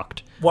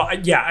self-destruct. Well,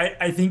 yeah,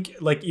 I think,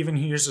 like, even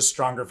here's a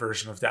stronger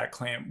version of that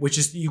claim, which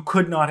is you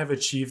could not have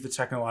achieved the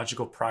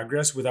technological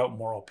progress without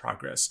moral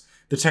progress.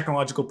 The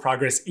technological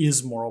progress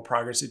is moral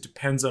progress. It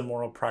depends on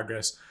moral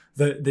progress.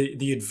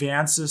 The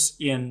advances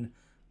in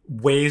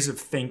ways of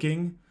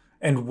thinking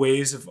and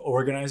ways of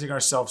organizing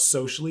ourselves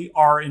socially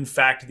are, in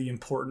fact, the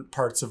important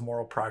parts of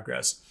moral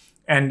progress.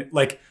 And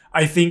like,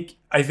 I think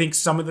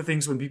some of the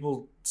things when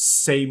people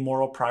say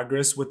moral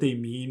progress, what they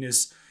mean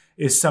is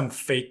some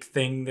fake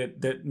thing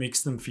that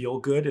makes them feel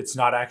good. It's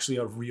not actually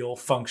a real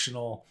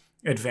functional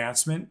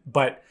advancement.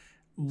 But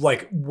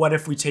like, what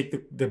if we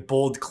take the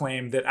bold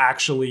claim that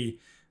actually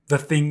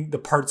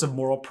the parts of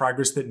moral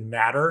progress that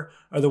matter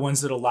are the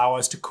ones that allow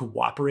us to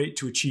cooperate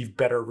to achieve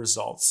better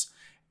results,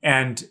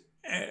 and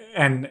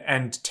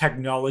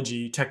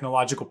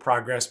technological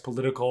progress,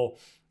 political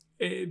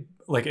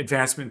like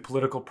advancement,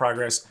 political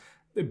progress,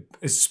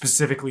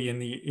 specifically in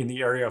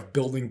the area of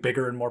building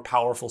bigger and more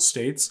powerful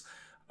states.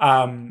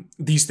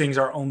 These things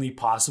are only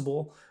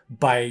possible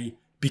by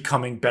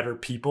becoming better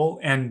people,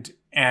 and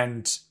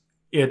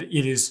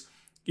it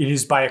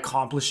is by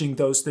accomplishing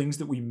those things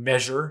that we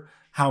measure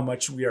how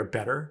much we are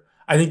better.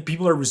 I think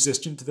people are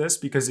resistant to this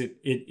because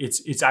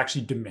it's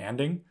actually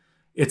demanding.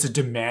 It's a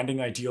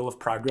demanding ideal of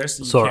progress.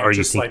 So are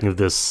you thinking of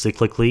this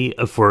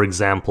cyclically? For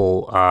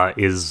example,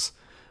 is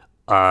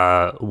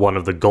one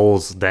of the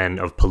goals then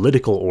of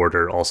political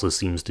order also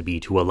seems to be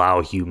to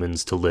allow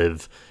humans to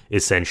live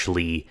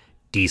essentially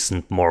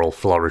decent, moral,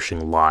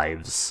 flourishing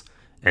lives.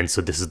 And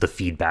so this is the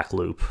feedback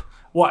loop.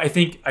 Well, I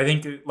think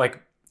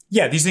like,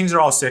 yeah, these things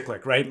are all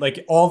cyclic, right?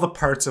 Like, all the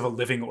parts of a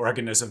living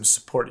organism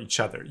support each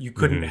other. You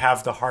couldn't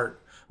have the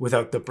heart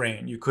without the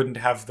brain. You couldn't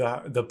have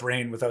the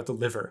brain without the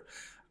liver.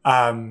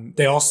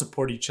 They all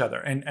support each other.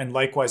 And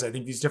likewise, I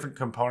think these different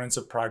components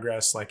of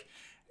progress, like,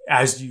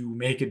 as you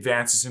make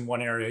advances in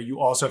one area, you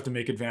also have to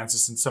make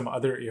advances in some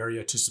other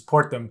area to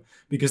support them,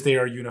 because they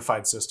are a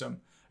unified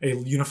system, a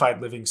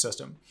unified living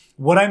system.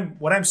 What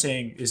I'm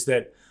saying is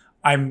that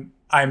I'm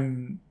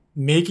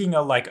making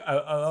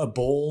a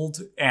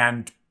bold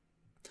and,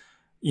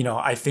 you know,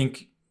 I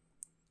think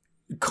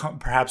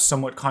perhaps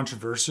somewhat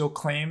controversial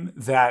claim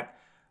that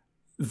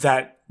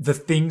the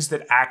things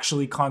that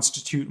actually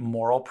constitute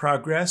moral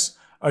progress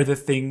are the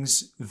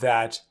things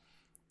that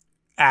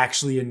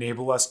actually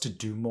enable us to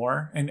do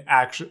more. And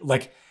actually,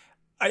 like,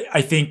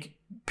 I think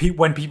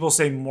when people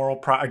say moral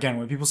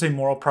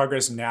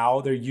progress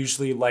now, they're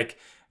usually like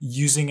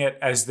using it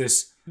as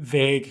this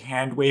vague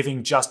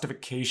hand-waving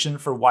justification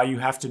for why you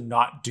have to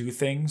not do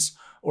things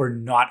or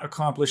not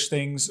accomplish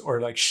things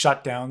or like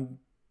shut down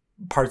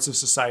parts of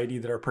society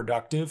that are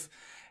productive.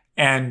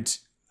 And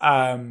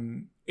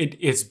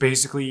it's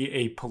basically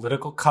a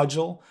political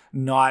cudgel,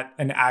 not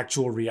an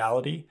actual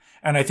reality.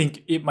 And I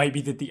think it might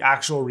be that the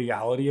actual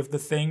reality of the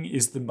thing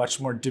is the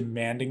much more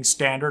demanding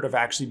standard of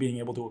actually being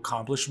able to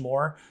accomplish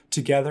more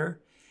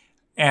together.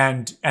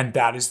 And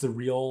that is the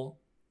real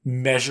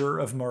measure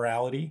of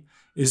morality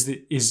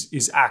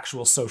is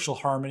actual social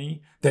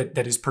harmony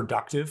that is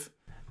productive.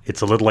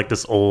 It's a little like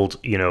this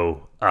old,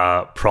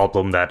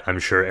 problem that I'm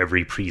sure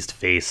every priest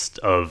faced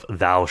of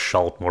thou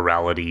shalt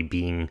morality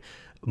being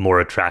more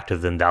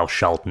attractive than thou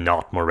shalt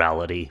not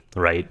morality,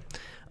 right?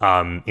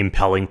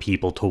 Impelling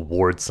people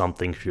towards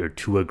something or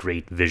to a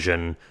great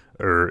vision,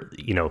 or,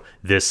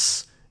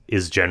 this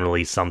is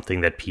generally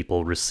something that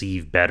people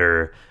receive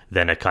better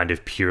than a kind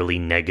of purely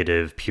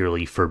negative,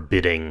 purely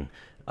forbidding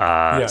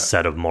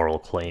set of moral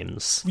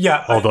claims.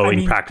 Yeah. Although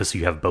in practice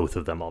you have both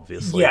of them,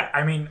 obviously. Yeah.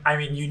 I mean,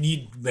 you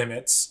need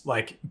limits.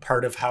 Like,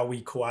 part of how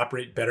we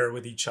cooperate better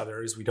with each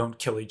other is we don't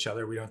kill each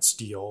other. We don't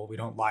steal. We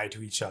don't lie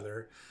to each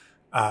other.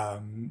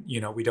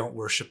 We don't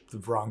worship the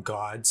wrong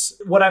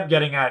gods. What I'm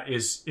getting at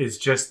is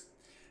just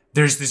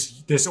there's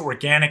this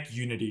organic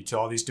unity to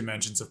all these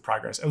dimensions of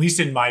progress, at least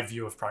in my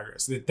view of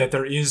progress, that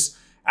there is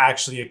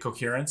actually a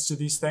coherence to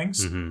these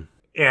things. Mm-hmm.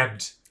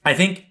 And I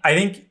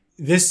think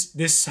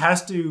this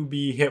has to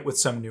be hit with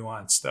some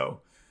nuance,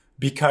 though,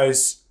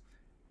 because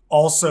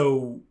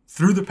also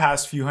through the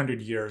past few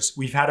hundred years,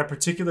 we've had a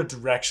particular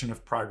direction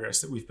of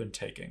progress that we've been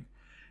taking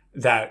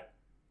that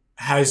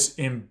has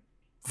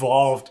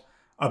involved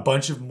a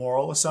bunch of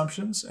moral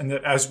assumptions, and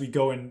that as we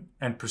go in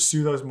and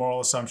pursue those moral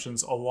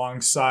assumptions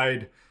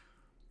alongside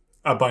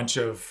a bunch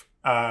of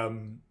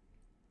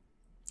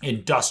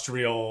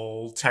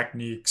industrial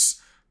techniques,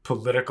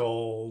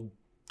 political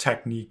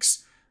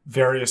techniques,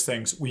 various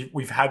things,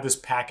 we've had this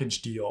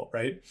package deal,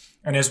 right?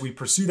 And as we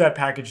pursue that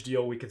package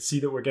deal, we can see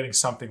that we're getting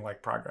something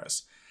like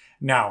progress.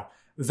 Now,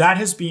 that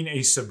has been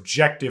a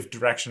subjective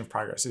direction of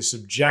progress, a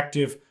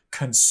subjective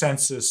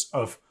consensus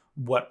of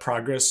what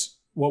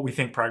we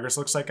think progress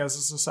looks like as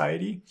a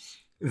society.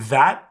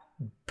 That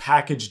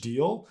package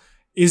deal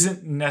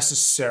isn't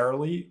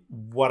necessarily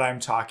what I'm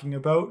talking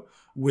about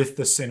with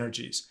the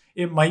synergies.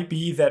 It might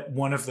be that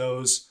one of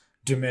those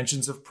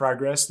dimensions of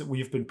progress that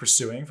we've been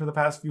pursuing for the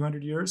past few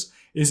hundred years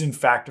is in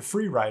fact a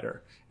free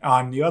rider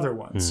on the other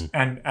ones,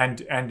 and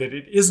that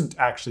it isn't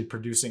actually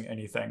producing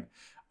anything,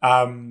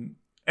 and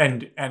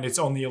it's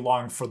only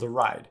along for the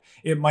ride.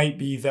 It might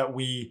be that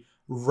we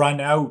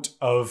run out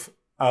of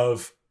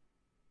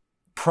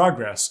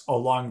progress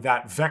along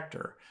that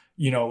vector,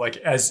 like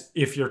as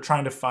if you're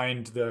trying to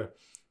find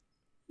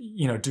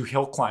do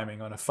hill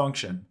climbing on a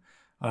function,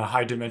 a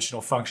high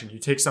dimensional function. You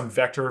take some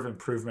vector of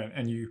improvement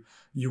and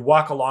you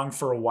walk along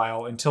for a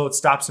while until it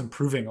stops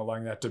improving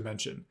along that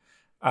dimension.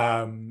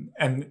 And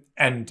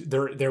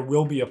there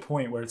will be a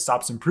point where it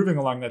stops improving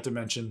along that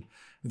dimension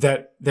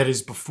that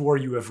is before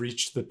you have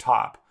reached the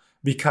top,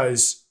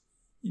 because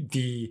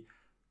the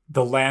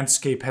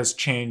landscape has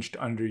changed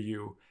under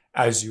you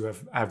as you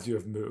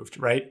have moved,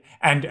 right?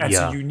 And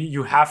so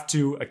you have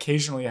to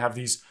occasionally have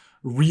these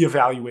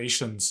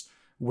reevaluations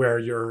where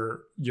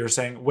you're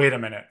saying, wait a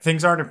minute,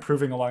 things aren't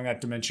improving along that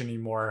dimension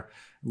anymore.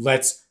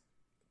 Let's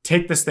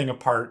take this thing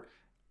apart,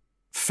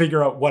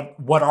 figure out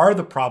what are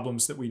the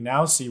problems that we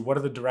now see, what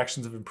are the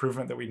directions of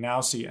improvement that we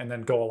now see, and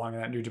then go along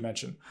in that new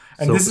dimension.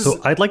 And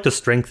so I'd like to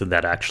strengthen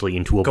that actually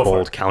into a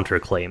bold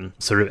counterclaim.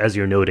 Sort of as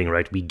you're noting,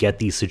 right, we get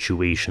these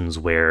situations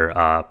where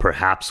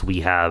perhaps we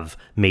have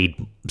made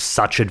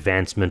such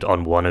advancement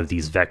on one of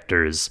these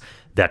vectors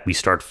that we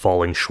start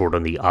falling short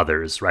on the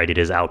others, right? It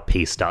has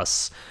outpaced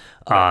us.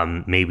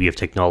 Maybe we have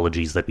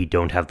technologies that we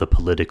don't have the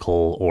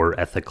political or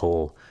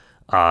ethical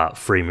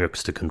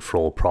frameworks to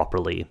control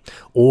properly.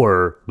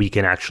 Or we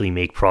can actually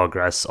make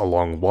progress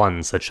along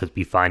one such that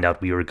we find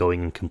out we were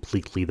going in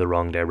completely the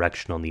wrong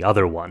direction on the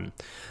other one.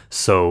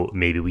 So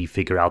maybe we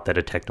figure out that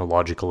a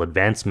technological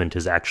advancement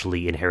is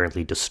actually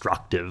inherently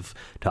destructive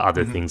to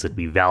other things that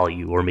we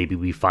value. Or maybe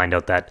we find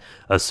out that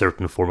a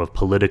certain form of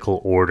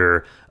political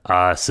order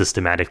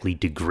systematically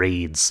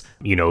degrades,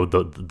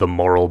 the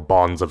moral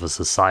bonds of a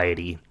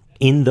society.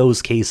 In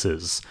those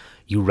cases,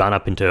 you run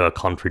up into a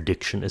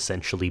contradiction,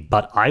 essentially.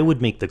 But I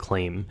would make the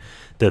claim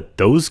that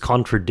those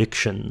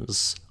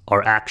contradictions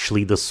are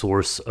actually the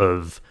source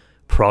of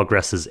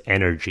progress's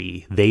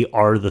energy. They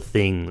are the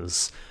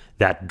things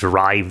that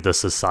drive the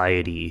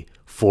society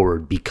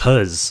forward,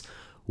 because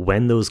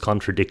when those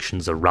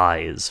contradictions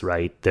arise,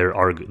 right,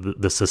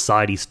 the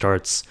society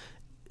starts,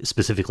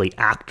 specifically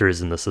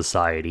actors in the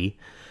society,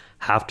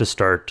 have to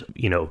start,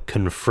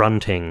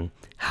 confronting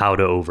how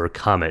to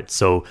overcome it.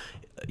 So,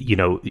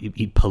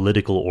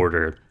 political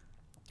order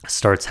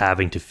starts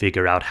having to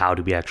figure out how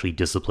do we actually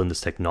discipline this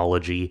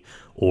technology,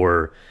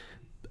 or,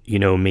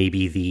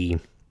 maybe the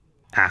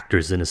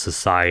actors in a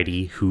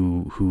society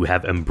who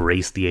have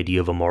embraced the idea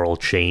of a moral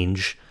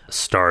change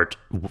start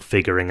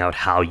figuring out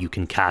how you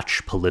can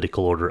catch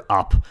political order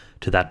up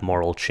to that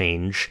moral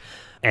change.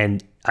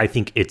 And I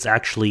think it's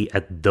actually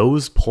at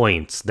those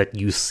points that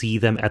you see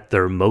them at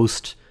their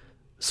most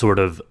sort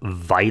of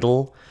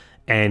vital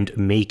and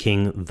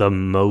making the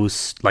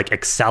most,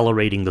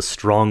 accelerating the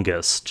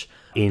strongest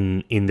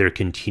in their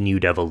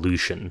continued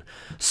evolution.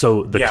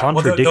 So the Well,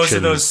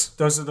 contradictions.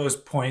 those are those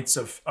points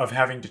of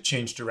having to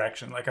change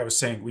direction. Like I was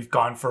saying, we've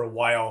gone for a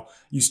while.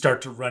 You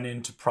start to run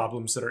into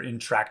problems that are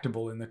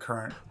intractable in the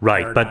current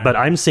Right, paradigm. but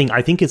I'm saying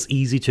I think it's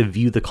easy to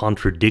view the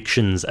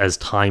contradictions as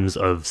times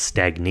of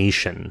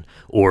stagnation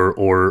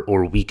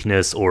or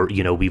weakness, or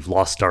we've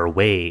lost our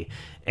way.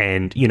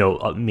 And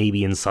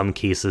maybe in some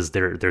cases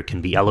there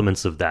can be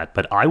elements of that,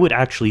 but I would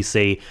actually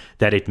say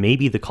that it may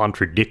be the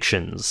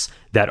contradictions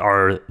that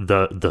are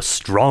the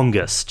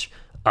strongest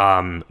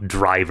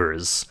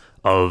drivers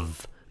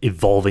of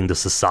evolving the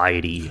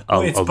society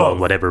along both.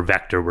 whatever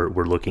vector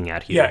we're looking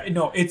at here. Yeah,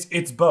 no,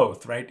 it's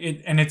both, right?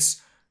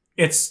 It's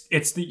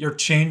that you're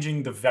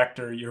changing the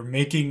vector. You're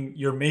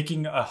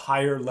making a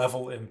higher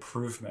level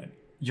improvement.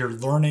 You're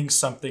learning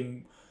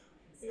something.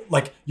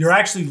 Like you're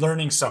actually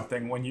learning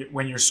something when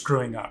you're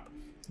screwing up.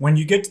 When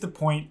you get to the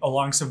point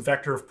along some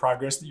vector of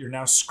progress that you're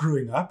now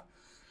screwing up,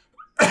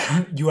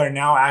 you are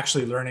now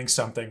actually learning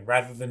something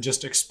rather than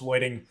just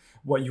exploiting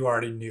what you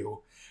already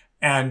knew.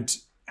 And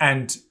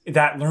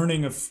that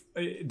learning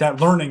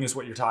is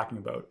what you're talking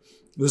about.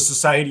 The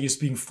society is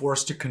being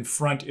forced to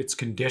confront its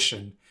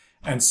condition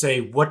and say,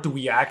 what do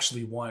we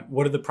actually want?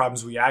 What are the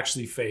problems we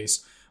actually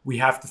face? We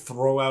have to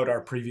throw out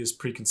our previous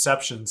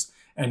preconceptions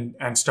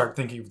and start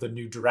thinking of the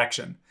new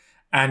direction.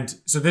 And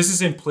so this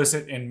is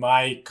implicit in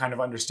my kind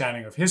of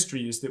understanding of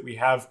history, is that we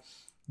have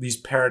these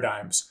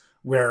paradigms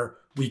where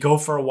we go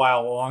for a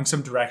while along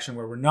some direction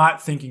where we're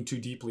not thinking too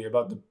deeply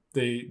about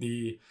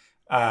the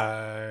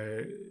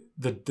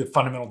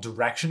fundamental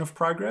direction of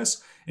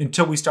progress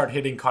until we start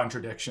hitting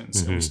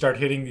contradictions and we start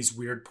hitting these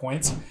weird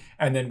points.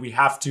 And then we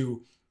have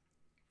to,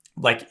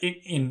 like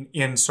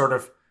in sort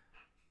of,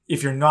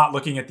 if you're not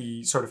looking at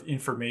the sort of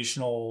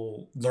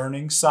informational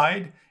learning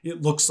side,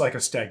 it looks like a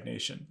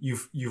stagnation.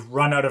 You've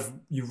run out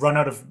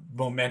of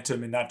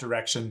momentum in that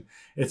direction.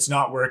 It's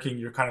not working.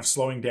 You're kind of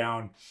slowing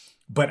down.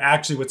 But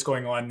actually what's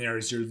going on there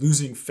is you're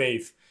losing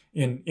faith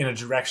in a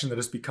direction that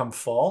has become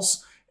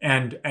false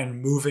and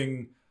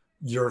moving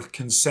your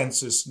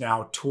consensus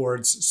now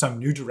towards some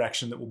new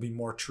direction that will be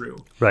more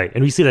true. Right.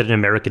 And we see that in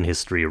American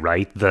history,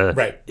 right?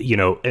 Right.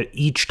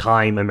 Each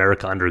time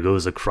America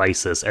undergoes a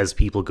crisis, as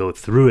people go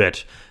through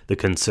it, the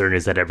concern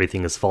is that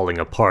everything is falling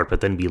apart.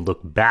 But then we look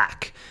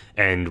back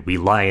and we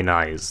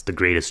lionize the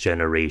Greatest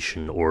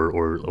Generation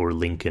or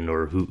Lincoln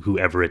or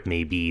whoever it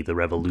may be, the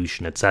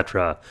Revolution,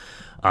 etc.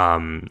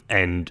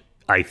 And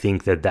I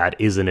think that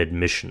is an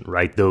admission,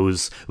 right?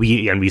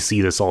 We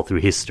see this all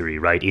through history,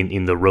 right?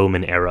 In the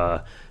Roman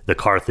era, the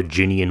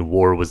Carthaginian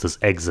War was this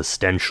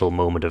existential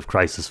moment of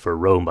crisis for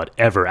Rome, but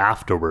ever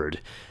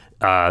afterward,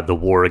 the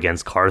war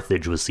against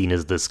Carthage was seen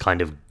as this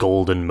kind of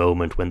golden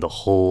moment when the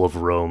whole of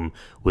Rome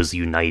was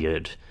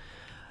united.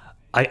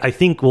 I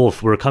think,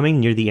 Wolf, we're coming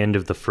near the end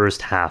of the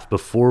first half.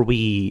 Before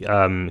we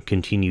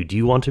continue, do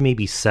you want to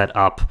maybe set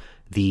up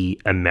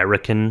the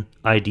American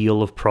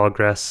ideal of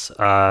progress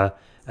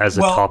as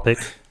a topic?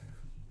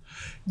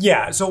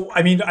 Yeah. So,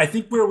 I mean, I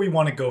think where we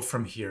want to go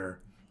from here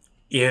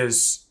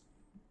is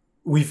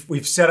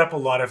we've set up a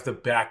lot of the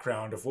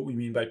background of what we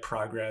mean by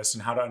progress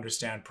and how to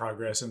understand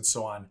progress and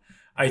so on.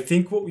 I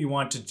think what we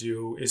want to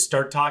do is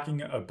start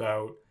talking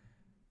about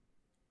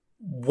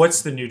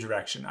what's the new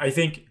direction. I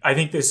think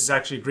this is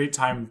actually a great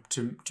time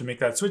to make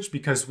that switch,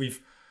 because we've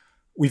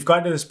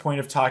gotten to this point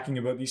of talking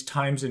about these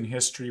times in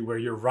history where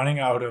you're running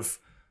out of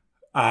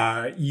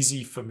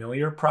easy,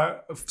 familiar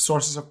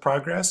sources of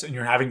progress, and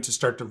you're having to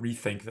start to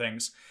rethink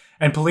things.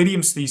 And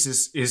Palladium's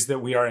thesis is that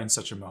we are in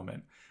such a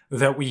moment,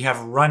 that we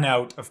have run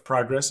out of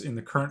progress in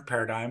the current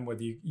paradigm,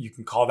 whether you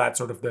can call that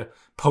sort of the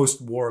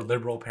post-war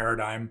liberal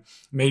paradigm,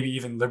 maybe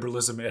even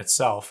liberalism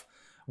itself.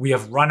 We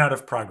have run out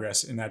of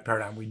progress in that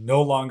paradigm. We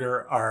no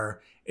longer are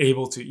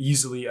able to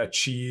easily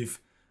achieve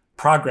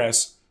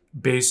progress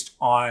based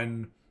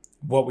on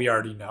what we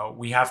already know.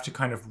 We have to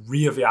kind of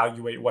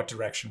reevaluate what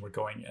direction we're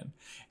going in.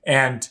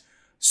 And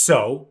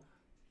so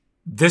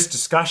this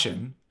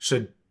discussion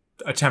should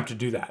attempt to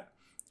do that.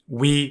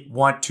 We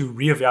want to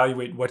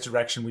reevaluate what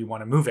direction we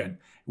want to move in,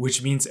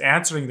 which means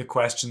answering the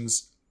question,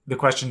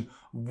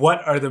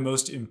 what are the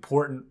most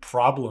important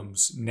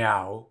problems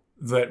now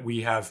that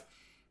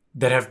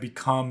have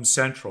become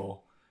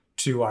central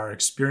to our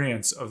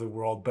experience of the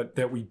world, but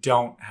that we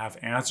don't have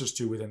answers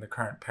to within the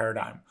current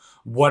paradigm?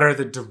 What are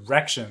the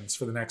directions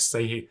for the next,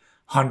 say,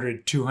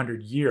 100,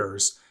 200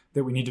 years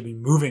that we need to be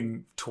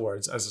moving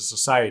towards as a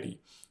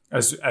society?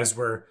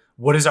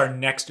 What is our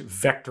next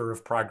vector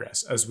of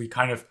progress? As we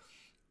kind of,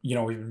 we've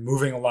been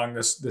moving along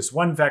this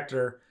one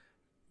vector,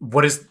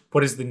 what is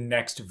the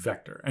next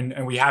vector?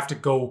 And we have to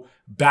go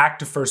back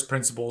to first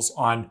principles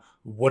on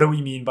what do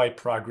we mean by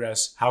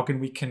progress? How can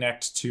we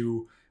connect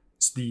to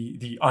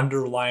the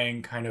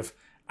underlying kind of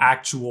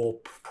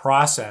actual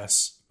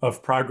process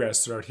of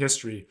progress throughout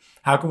history?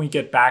 How can we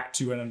get back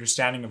to an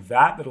understanding of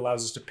that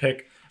allows us to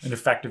pick an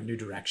effective new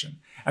direction?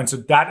 And so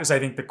that is, I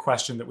think, the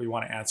question that we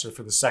want to answer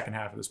for the second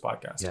half of this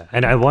podcast. Yeah,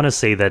 and I want to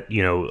say that,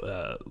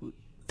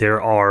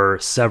 there are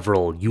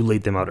several, you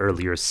laid them out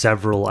earlier,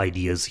 several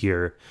ideas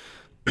here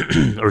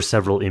or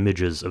several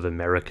images of the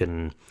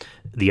American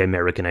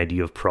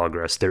idea of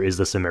progress. There is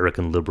this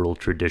American liberal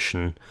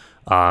tradition,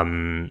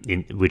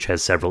 which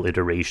has several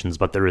iterations,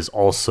 but there is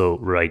also,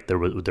 right, there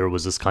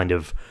was this kind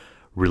of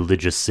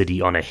religious city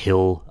on a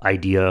hill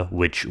idea,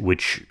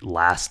 which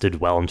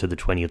lasted well into the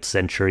 20th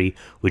century,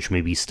 which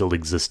maybe still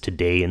exists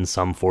today in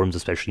some forms,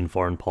 especially in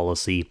foreign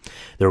policy.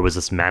 There was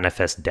this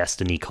manifest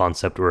destiny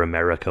concept where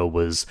America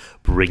was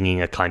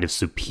bringing a kind of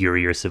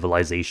superior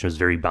civilization. It was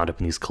very bound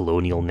up in these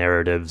colonial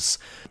narratives.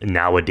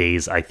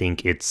 Nowadays, I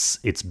think it's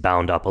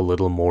bound up a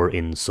little more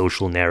in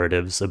social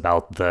narratives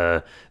about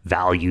the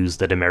values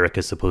that America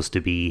is supposed to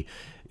be,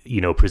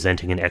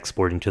 presenting and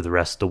exporting to the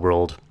rest of the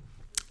world.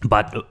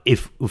 But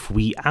if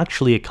we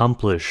actually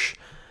accomplish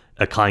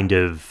a kind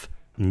of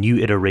new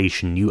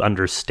iteration, new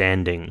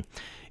understanding,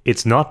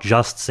 it's not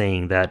just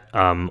saying that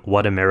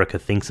what America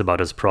thinks about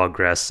as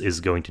progress is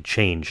going to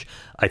change.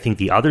 I think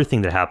the other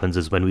thing that happens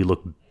is when we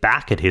look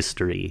back at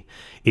history,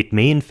 it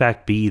may in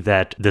fact be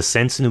that the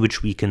sense in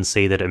which we can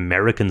say that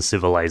American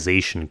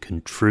civilization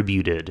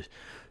contributed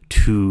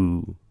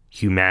to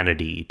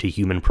humanity, to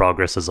human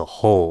progress as a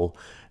whole,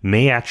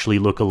 may actually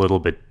look a little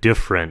bit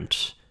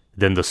different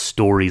than the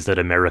stories that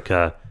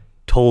America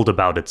told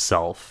about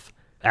itself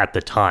at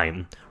the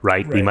time,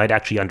 right? We might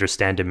actually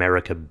understand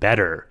America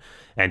better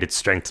and its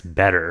strengths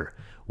better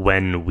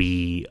when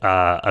we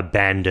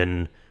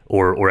abandon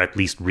or at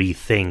least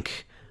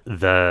rethink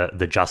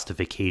the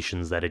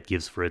justifications that it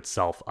gives for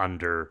itself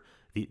under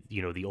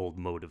the old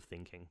mode of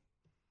thinking.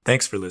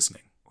 Thanks for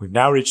listening. We've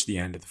now reached the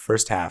end of the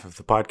first half of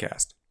the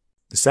podcast.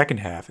 The second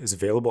half is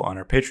available on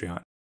our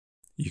Patreon.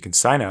 You can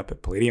sign up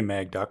at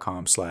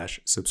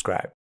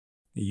palladiummag.com/subscribe.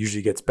 It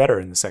usually gets better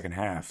in the second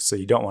half, so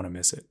you don't want to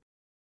miss it.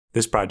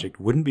 This project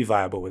wouldn't be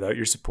viable without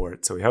your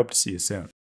support, so we hope to see you soon.